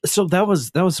 So that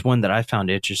was one that I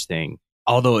found interesting.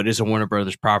 Although it is a Warner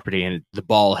Brothers property and the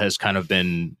ball has kind of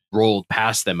been rolled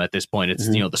past them at this point. It's,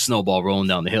 the snowball rolling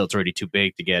down the hill. It's already too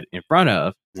big to get in front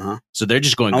of. So they're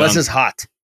just going. Unless it's hot.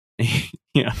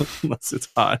 Yeah, unless it's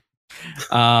hot.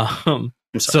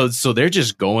 So they're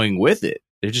just going with it.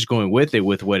 They're just going with it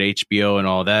with what HBO and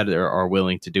all that are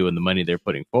willing to do and the money they're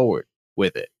putting forward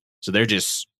with it. So they're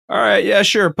just, all right, yeah,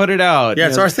 sure, put it out. Yeah,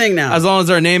 it's our thing now. As long as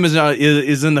our name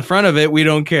is in the front of it, we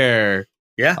don't care.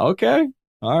 Yeah. Okay.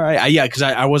 All right. Yeah, because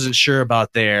I wasn't sure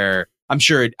about their. I'm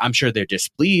sure they're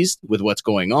displeased with what's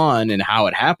going on and how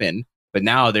it happened. But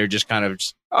now they're just kind of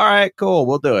just, all right, cool,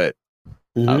 we'll do it.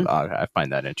 I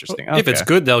find that interesting. If it's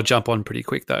good, they'll jump on pretty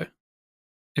quick, though.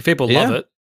 If people love it,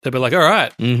 they'll be like, all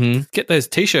right, get those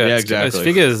T-shirts, get those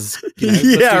figures. Let's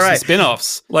do some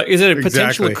spin-offs. Like, is it a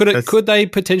potential? Could they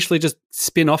potentially just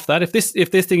spin off that? If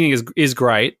this thing is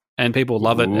great and people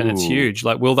love it and it's huge,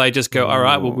 like, will they just go, all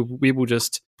right, we will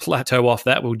just plateau off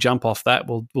that, we'll jump off that,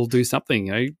 we'll do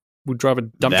something, we'll drive a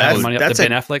dump of money up to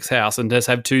Ben Affleck's house and just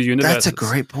have two universes. That's a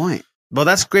great point. Well,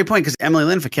 that's a great point because Emily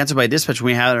Lynn for Cancer by Dispatch, when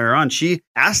we had her on, she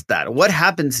asked that. What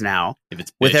happens now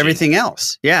with everything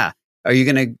else? Yeah. Are you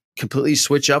going to completely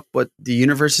switch up what the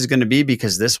universe is going to be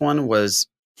because this one was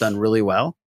done really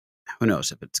well? Who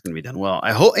knows if it's going to be done well?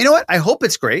 I hope, you know what? I hope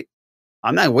it's great.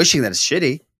 I'm not wishing that it's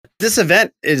shitty. This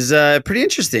event is pretty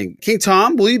interesting. King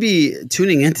Tom, will you be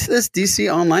tuning into this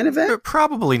DC online event?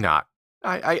 Probably not.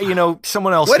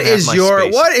 Someone else. What is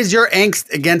your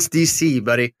angst against DC,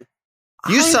 buddy?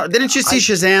 Didn't you see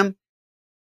Shazam?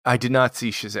 I did not see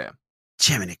Shazam.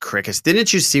 Jiminy Crickets.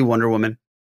 Didn't you see Wonder Woman?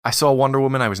 I saw Wonder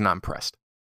Woman. I was not impressed.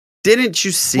 Didn't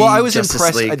you see? Well, I was Justice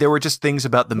impressed. League? There were just things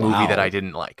about the movie that I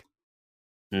didn't like.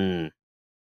 It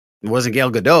wasn't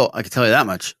Gal Gadot. I can tell you that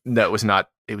much. No, it was not.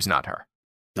 It was not her.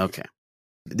 Okay.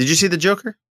 Did you see the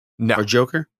Joker? No. Or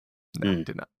Joker? No, I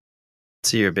did not.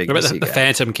 So you're a big What about DC the guy.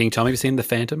 Phantom, King Tom? Have you seen the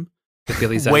Phantom? The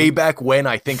Billy Zane? Way back when,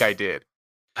 I think I did.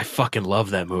 I fucking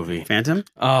love that movie. Phantom?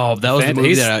 Oh, that was the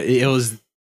movie that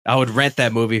I would rent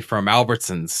that movie from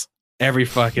Albertsons every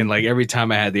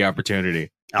time I had the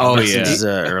opportunity. Albertsons is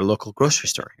our local grocery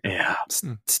store. Yeah.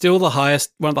 Still one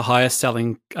of the highest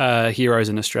selling heroes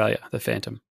in Australia, the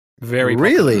Phantom. Very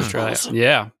popular Really? in Australia.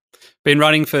 Yeah. Been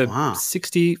running for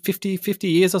 50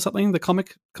 years or something. The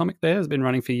comic there has been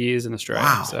running for years in Australia.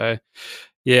 Wow. So,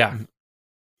 yeah.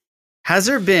 Has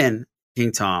there been,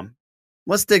 King Tom,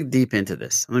 let's dig deep into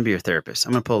this. I'm going to be your therapist.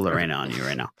 I'm going to pull Lorena on you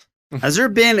right now. Has there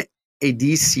been a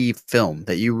DC film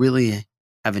that you really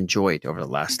have enjoyed over the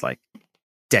last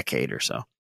decade or so?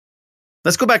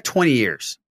 Let's go back 20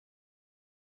 years.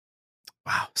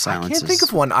 Wow. Silence. I can't think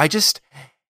of one.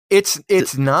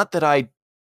 It's not that I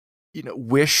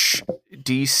wish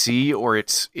DC or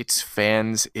its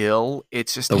fans ill.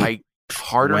 It's just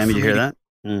harder for me to hear to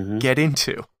that? get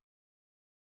into.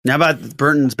 Now about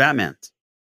Burton's Batmans.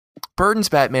 Burton's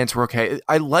Batmans were okay.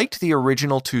 I liked the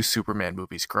original 2 Superman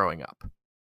movies growing up.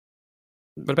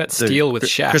 What about Steel with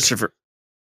Shaq? Christopher.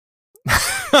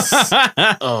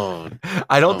 I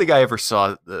don't think I ever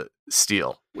saw the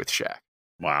Steel with Shaq.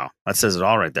 Wow. That says it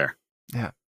all right there.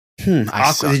 Yeah.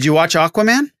 Did you watch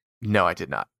Aquaman? No, I did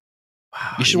not.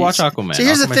 Wow. You should watch Aquaman. See,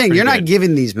 here's the Aquaman's thing. You're pretty not good.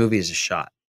 giving these movies a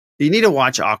shot. You need to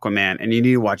watch Aquaman and you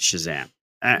need to watch Shazam.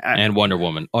 And Wonder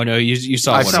Woman. Oh, no, you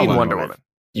saw I've Wonder seen Woman. Wonder Woman.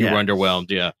 You were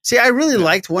underwhelmed, yeah. See, I really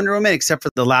liked Wonder Woman, except for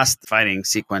the last fighting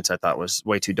sequence I thought was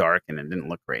way too dark and it didn't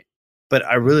look great. But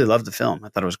I really loved the film. I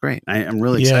thought it was great. I'm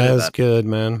really excited Yeah, about it's good,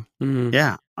 man. it.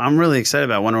 Yeah, I'm really excited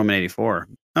about Wonder Woman 84.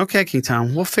 Okay, King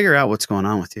Tom, we'll figure out what's going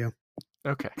on with you.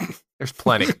 Okay. There's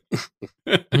plenty.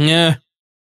 Yeah.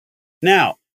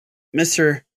 Now,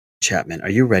 Mr. Chapman, are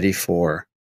you ready for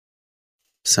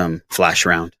some flash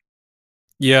round?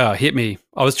 Yeah, hit me.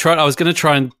 I was going to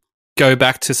try and go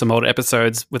back to some old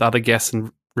episodes with other guests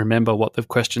and remember what the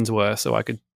questions were so I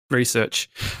could research,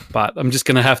 but I'm just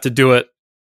going to have to do it,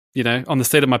 on the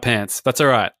seat of my pants. That's all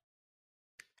right.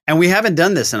 And we haven't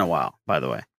done this in a while, by the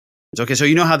way. It's okay. So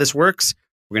you know how this works.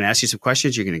 We're going to ask you some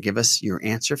questions. You're going to give us your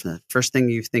answer from the first thing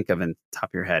you think of in the top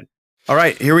of your head. All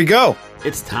right, here we go.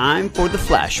 It's time for the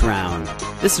flash round.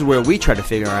 This is where we try to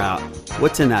figure out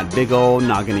what's in that big old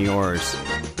noggin of yours.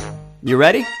 You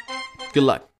ready? Good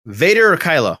luck. Vader or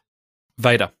Kylo?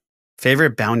 Vader.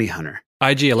 Favorite bounty hunter?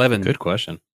 IG-11. Good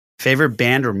question. Favorite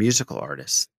band or musical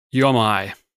artist?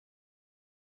 UMI.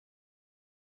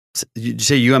 Did you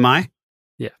say UMI?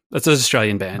 Yeah, that's an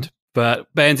Australian band.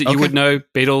 But bands that you would know,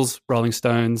 Beatles, Rolling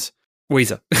Stones,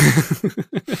 Weezer.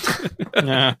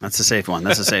 Yeah. That's a safe one.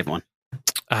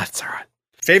 That's all right.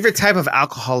 Favorite type of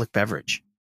alcoholic beverage?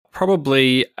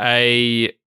 Probably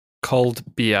a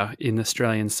cold beer in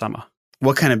Australian summer.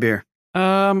 What kind of beer?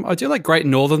 I do like Great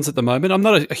Northerns at the moment. I'm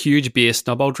not a huge beer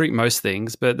snob. I'll drink most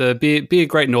things, but the beer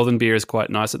Great Northern beer is quite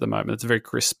nice at the moment. It's a very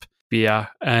crisp beer.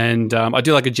 And I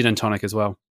do like a gin and tonic as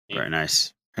well. Very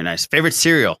nice. Very nice. Favorite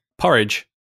cereal? Porridge.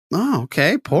 Oh,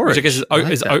 okay. Porridge. Which I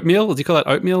guess is oatmeal. Do you call that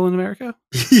oatmeal in America?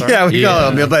 Yeah, we call it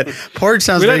oatmeal, but porridge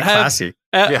sounds very classy.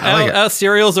 Our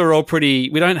cereals are all pretty.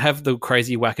 We don't have the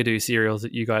crazy wackadoo cereals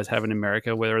that you guys have in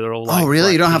America, where they're all like. Oh,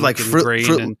 really? You don't have like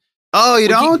fruit? Oh, you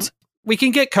don't? We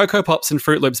can get Cocoa Pops and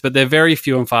Fruit Loops, but they're very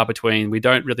few and far between. We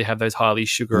don't really have those highly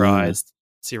sugarized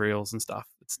cereals and stuff.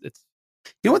 It's. You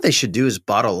know what they should do is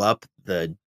bottle up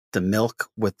the milk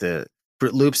with the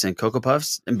Fruit Loops and Cocoa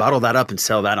Puffs and bottle that up and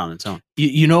sell that on its own.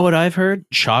 You know what I've heard?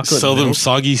 Chocolate sell milk? them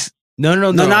soggy. No,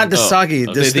 not the soggy.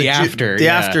 The after.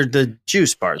 After the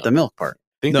juice part, the milk part.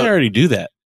 I think they already do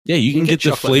that. Yeah, you can get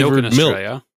the flavored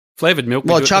milk. Flavored milk.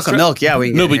 Well, chocolate milk, yeah.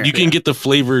 We can but you can get the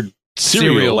flavored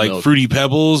cereal like milk. Fruity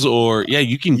Pebbles, or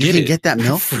you can get it. Get that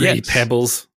milk. Fruity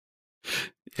Pebbles.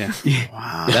 Yeah.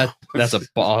 Wow. That's a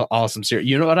awesome cereal.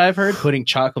 You know what I've heard? Putting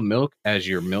chocolate milk as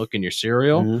your milk in your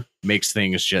cereal makes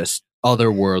things just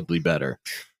otherworldly better.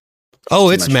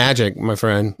 Oh, it's magic, my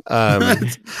friend.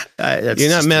 You're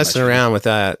not messing around with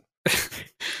that.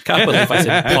 Can't believe I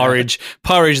said porridge.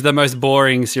 Porridge, the most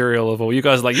boring cereal of all. You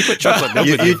guys are like, you put chocolate milk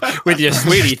with your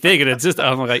sweetie thing, and it's just,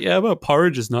 I'm like, yeah, but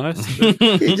porridge is nice.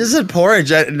 You just said porridge.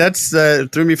 That's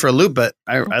threw me for a loop, but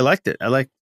I liked it.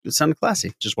 It sounded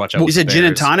classy. Just watch out. You said gin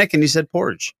and tonic, and you said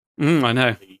porridge. I know.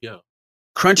 There you go.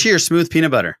 Crunchy or smooth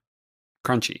peanut butter?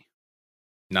 Crunchy.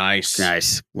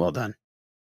 Nice. Well done.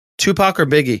 Tupac or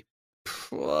Biggie?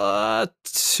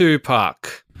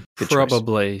 Tupac. Good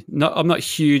Probably. No, I'm not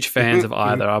huge fans of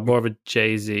either. I'm more of a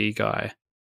Jay-Z guy.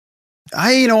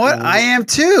 You know what? I am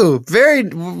too. Very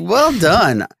well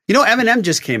done. You know, Eminem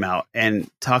just came out and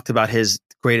talked about his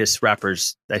greatest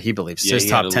rappers that he believes. His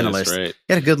top 10 list. Right.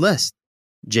 He had a good list.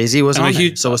 Jay-Z was on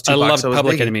there. So was Tupac. I love so was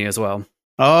Public Biggie. Enemy as well.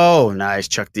 Oh, nice.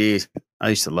 Chuck D. I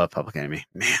used to love Public Enemy.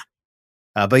 Man.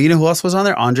 But you know who else was on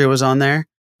there? Andre was on there.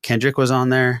 Kendrick was on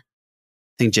there.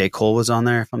 I think J. Cole was on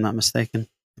there, if I'm not mistaken.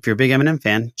 If you're a big Eminem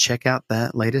fan, check out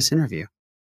that latest interview.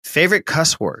 Favorite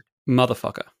cuss word?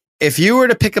 Motherfucker. If you were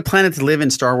to pick a planet to live in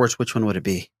Star Wars, which one would it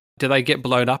be? Did they get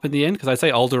blown up in the end? Because I'd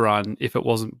say Alderaan if it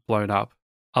wasn't blown up.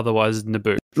 Otherwise,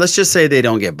 Naboo. Let's just say they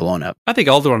don't get blown up. I think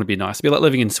Alderaan would be nice. It'd be like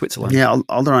living in Switzerland. Yeah,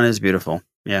 Alderaan is beautiful.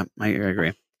 Yeah, I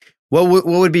agree. What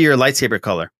would be your lightsaber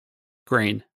color?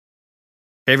 Green.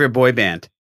 Favorite boy band?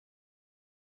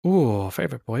 Ooh,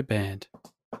 favorite boy band.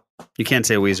 You can't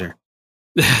say Weezer.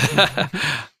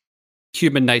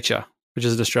 Human Nature, which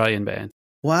is an Australian band.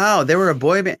 Wow, they were a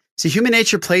boy band. See, Human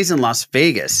Nature plays in Las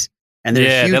Vegas, and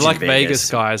they're huge they're like in Vegas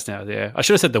guys now. Yeah, I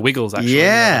should have said the Wiggles. Actually, Yeah.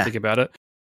 now that I think about it.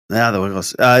 Yeah, the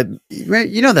Wiggles.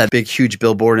 You know that big, huge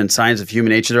billboard and signs of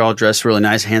Human Nature? They're all dressed really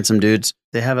nice, handsome dudes.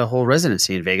 They have a whole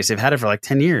residency in Vegas. They've had it for like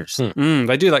 10 years.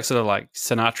 They do like sort of like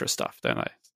Sinatra stuff, don't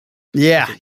they? Yeah.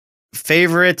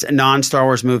 Favorite non-Star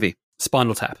Wars movie?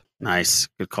 Spinal Tap. Nice.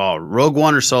 Good call. Rogue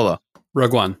One or Solo?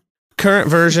 Rogue One. Current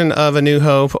version of A New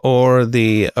Hope or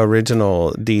the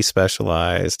original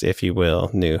despecialized, if you will,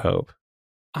 New Hope?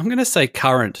 I'm going to say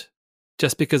current,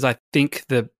 just because I think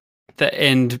the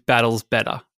end battle's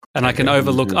better. And I can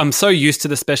overlook. I'm so used to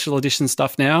the special edition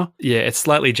stuff now. Yeah, it's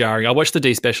slightly jarring. I watched the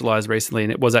despecialized recently,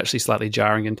 and it was actually slightly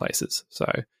jarring in places. So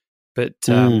But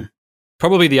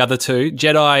probably the other two,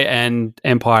 Jedi and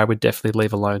Empire, would definitely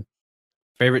leave alone.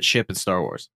 Favorite ship in Star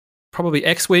Wars? Probably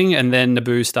X-Wing and then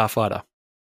Naboo Starfighter.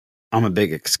 I'm a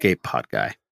big escape pod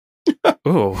guy.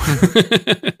 Oh.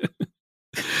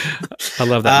 I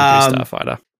love that Naboo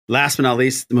Starfighter. Last but not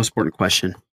least, the most important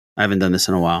question. I haven't done this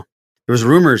in a while. There was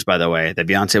rumors, by the way, that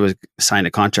Beyonce was signed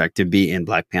a contract to be in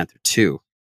Black Panther 2,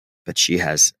 but she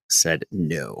has said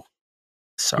no.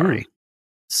 Sorry.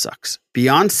 Sucks.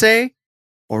 Beyonce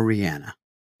or Rihanna?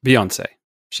 Beyonce.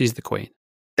 She's the queen.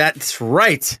 That's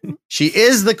right. She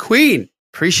is the queen.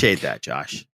 Appreciate that,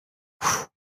 Josh.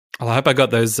 Well, I hope I got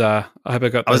those. I hope I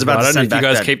got. I was about right. to send back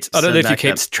that. I don't know if you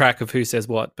keep track of who says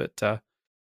what, but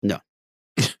no,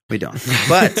 we don't.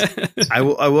 But I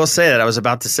will say that I was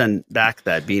about to send back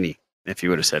that beanie if you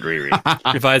would have said Riri.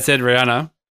 If I had said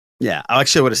Rihanna, yeah, I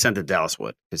actually would have sent it to Dallas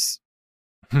Wood because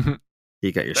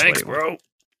you got your thanks, sweaty bro. One.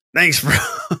 Thanks, bro.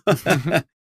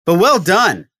 But well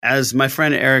done, as my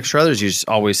friend Eric Struthers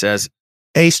always says.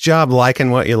 Ace job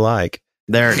liking what you like.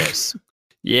 There it is.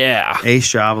 Yeah. Ace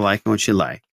job liking what you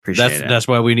like. Appreciate it. That's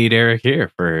why we need Eric here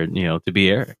for, to be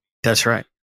Eric. That's right.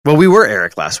 Well, we were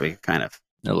Eric last week, kind of.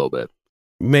 A little bit.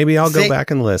 Maybe I'll go back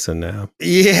and listen now.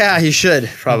 Yeah, you should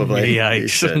probably. Yeah, you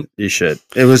should. You should.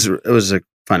 It was a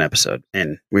fun episode,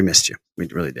 and we missed you. We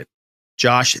really did.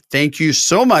 Josh, thank you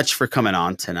so much for coming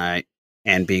on tonight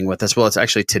and being with us. Well, it's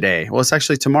actually today. Well, it's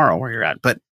actually tomorrow where you're at.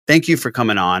 But thank you for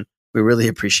coming on. We really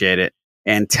appreciate it.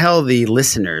 And tell the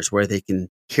listeners where they can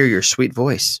hear your sweet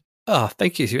voice. Oh,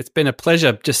 thank you. It's been a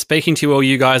pleasure just speaking to all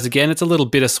you guys again. It's a little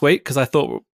bittersweet because I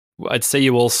thought I'd see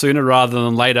you all sooner rather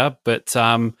than later, but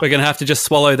we're going to have to just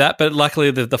swallow that. But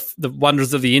luckily, the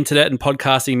wonders of the internet and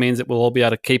podcasting means that we'll all be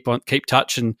able to keep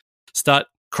touch and start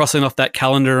crossing off that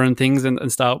calendar and things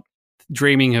and start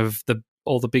dreaming of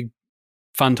all the big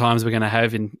fun times we're going to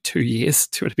have in 2 years,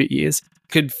 2.5 years.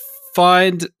 Could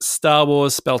find Star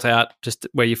Wars spelt out just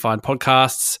where you find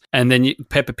podcasts, and then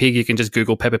Peppa Pig, you can just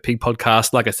Google Peppa Pig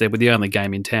podcast. Like I said, with the only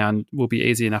game in town, will be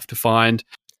easy enough to find.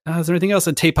 Is there anything else?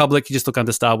 In TeePublic, you just look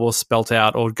under Star Wars spelt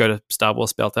out or go to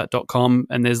starwarsspeltout.com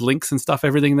and there's links and stuff,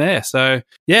 everything there. So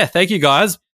yeah, thank you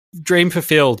guys. Dream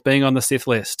fulfilled, being on the Sith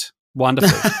list. Wonderful.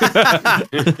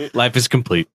 Life is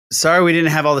complete. Sorry we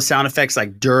didn't have all the sound effects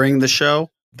like during the show,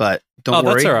 but don't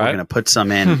worry. That's all right. We're going to put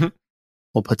some in.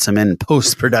 We'll put some in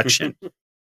post-production.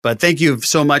 But thank you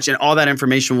so much. And all that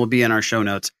information will be in our show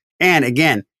notes. And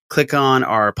again, click on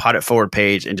our Pod It Forward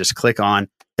page and just click on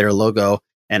their logo.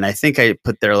 And I think I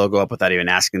put their logo up without even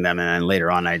asking them. And then later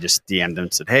on, I just DM'd them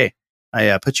and said, hey,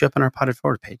 I put you up on our Pod It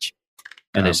Forward page.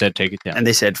 And they said, take it down. And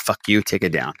they said, fuck you, take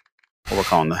it down. Or we're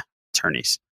calling the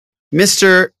attorneys.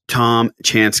 Mr. Tom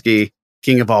Chansky,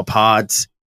 king of all pods,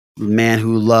 man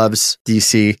who loves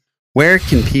DC. Where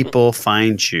can people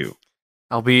find you?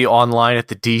 I'll be online at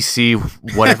the DC,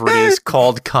 whatever it is,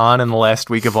 called Con in the last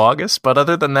week of August. But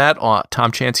other than that,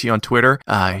 Tom Chansey on Twitter,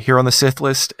 here on the Sith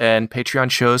List, and Patreon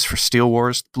shows for Steel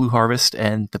Wars, Blue Harvest,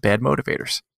 and The Bad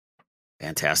Motivators.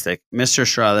 Fantastic. Mr.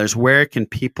 Struthers, where can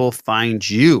people find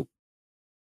you?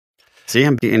 See,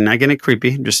 I'm not getting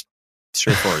creepy. I'm just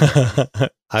straightforward.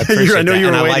 I appreciate I know that. you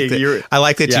were And waiting. I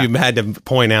like that you had to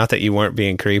point out that you weren't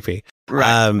being creepy.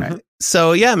 Right.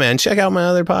 So yeah, man, check out my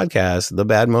other podcast, The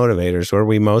Bad Motivators, where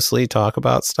we mostly talk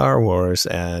about Star Wars.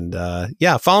 And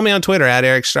follow me on Twitter at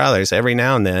Eric Struthers. Every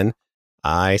now and then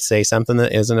I say something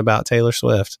that isn't about Taylor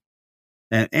Swift.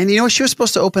 And she was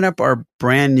supposed to open up our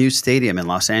brand new stadium in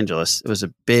Los Angeles. It was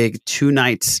a big 2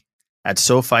 nights at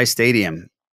SoFi Stadium,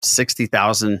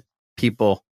 60,000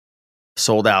 people,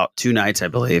 sold out 2 nights, I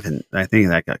believe. And I think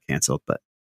that got canceled. But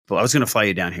I was going to fly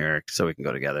you down here, Eric, so we can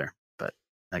go together. But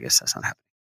I guess that's not happening.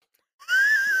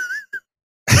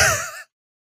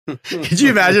 Could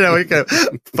you imagine how a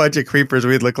bunch of creepers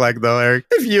we'd look like, though, Eric?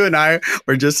 If you and I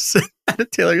were just at a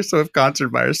Taylor Swift concert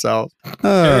by ourselves. It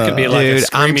could be like a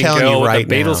screaming I'm telling girl you right at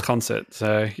the Beatles now, concert.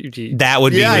 So that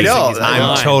would be I know.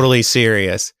 I'm totally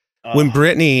serious. When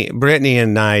Brittany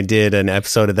and I did an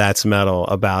episode of That's Metal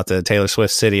about the Taylor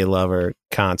Swift City of Lover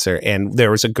concert, and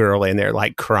there was a girl in there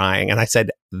like crying, and I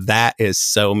said, that is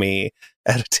so me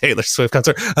at a Taylor Swift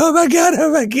concert. Oh my God.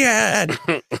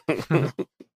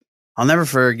 I'll never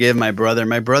forgive my brother.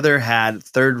 My brother had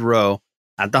third row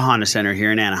at the Honda Center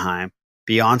here in Anaheim,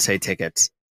 Beyonce tickets,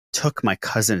 took my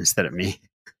cousin instead of me.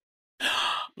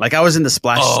 Like I was in the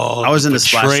splash. I was in the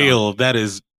splash zone. That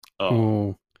is,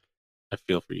 I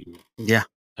feel for you. Yeah,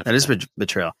 that is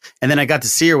betrayal. And then I got to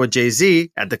see her with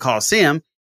Jay-Z at the Coliseum,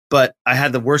 but I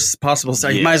had the worst possible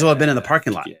start. You might as well have been in the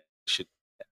parking lot.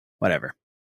 Whatever.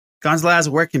 Gonzalez,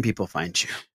 where can people find you?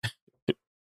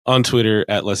 On Twitter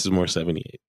at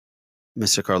LessIsMore78.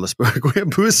 Mr. Carlos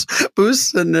Boo's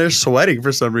sitting there sweating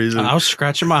for some reason. I was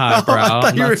scratching my eyebrow.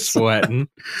 I'm not sweating.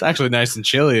 It's actually nice and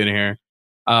chilly in here.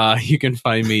 You can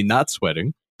find me not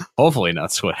sweating, hopefully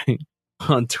not sweating,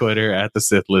 on Twitter at the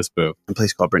Sith List Boo. And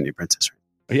please call Brittany Princess.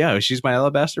 Yeah, she's my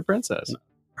alabaster princess.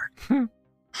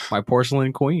 My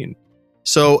porcelain queen.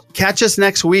 So catch us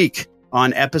next week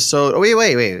on episode... Oh,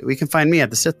 wait. We can find me at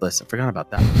the Sith List. I forgot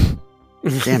about that.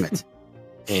 Damn it.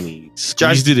 And he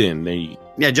squeezed it in. There you go.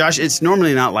 Yeah, Josh, it's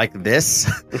normally not like this.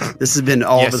 This has been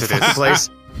all over the fucking place.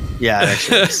 Yeah, it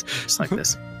actually is. Just like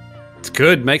this. It's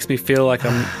good. Makes me feel like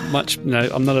I'm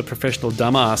I'm not a professional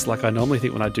dumbass like I normally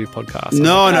think when I do podcasts.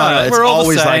 No. It's we're all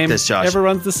always the same. like this, Josh.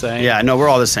 Everyone's the same. Yeah, no, we're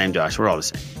all the same, Josh. We're all the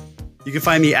same. You can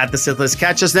find me at the Sith List.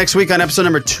 Catch us next week on episode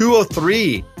number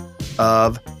 203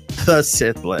 of the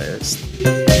Sith List.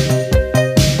 Face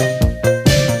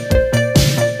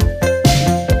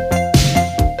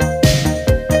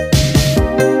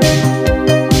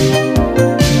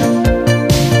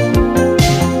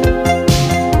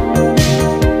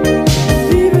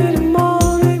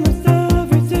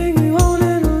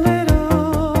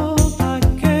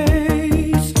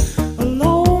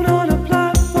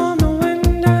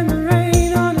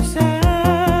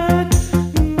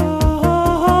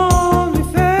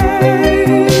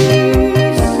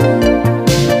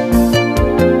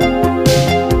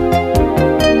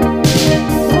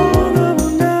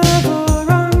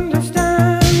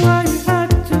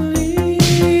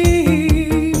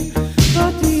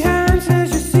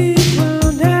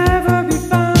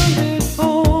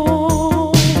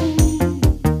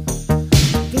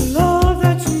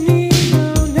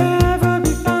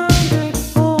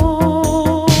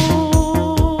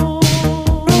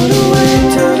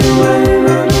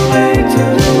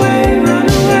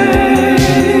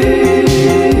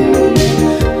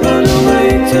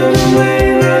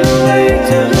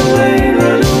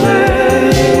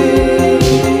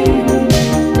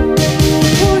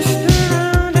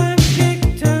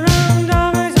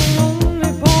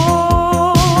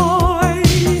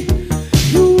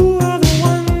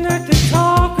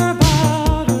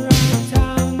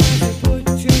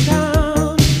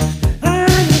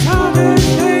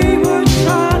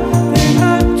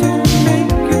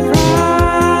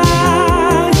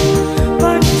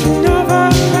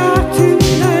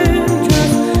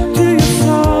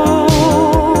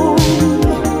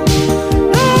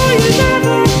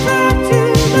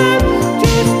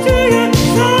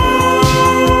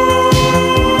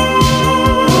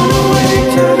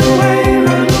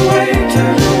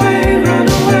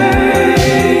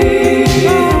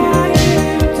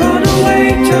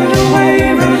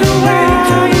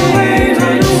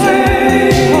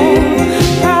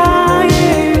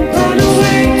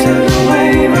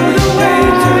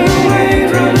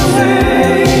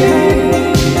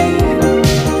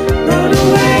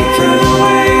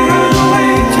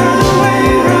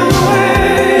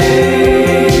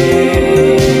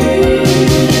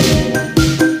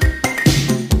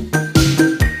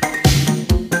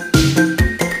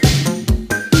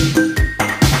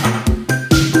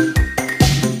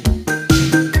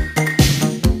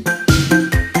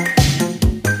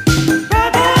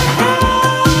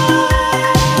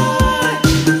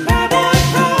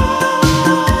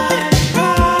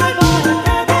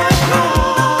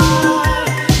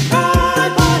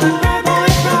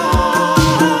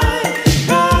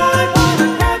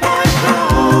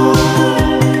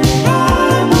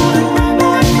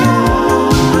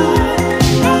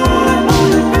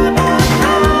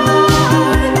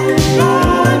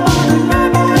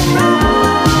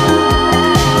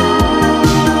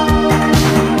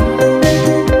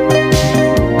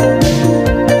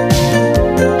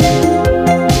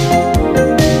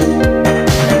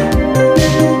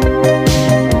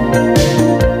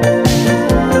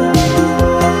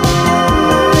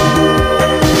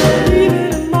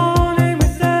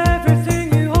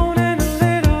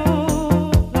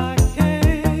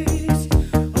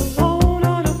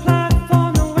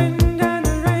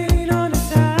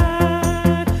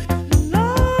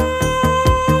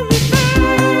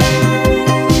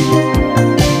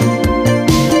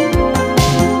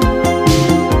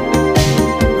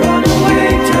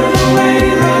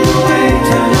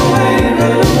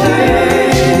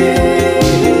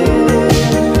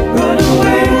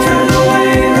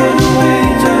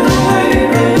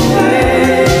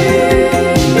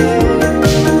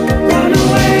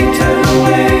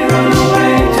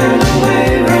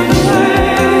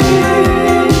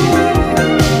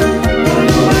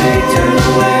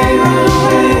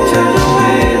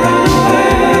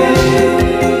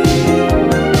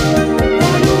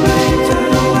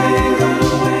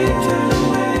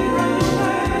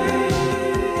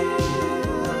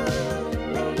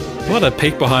what a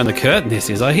peek behind the curtain this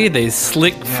is. I hear these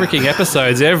slick freaking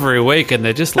episodes every week, and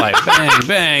they're just like bang,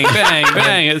 bang, bang,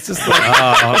 bang. It's just like,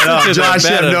 no, Josh,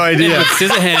 you have no idea.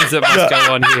 Scissorhands that must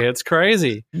go on here. It's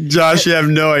crazy. Josh, you have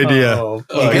no idea. You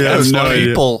get those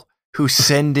people who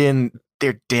send in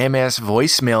their damn ass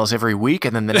voicemails every week,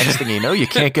 and then the next thing you know, you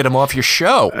can't get them off your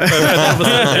show.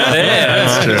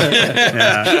 That's true.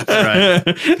 Yeah, that's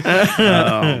right.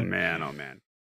 Oh man.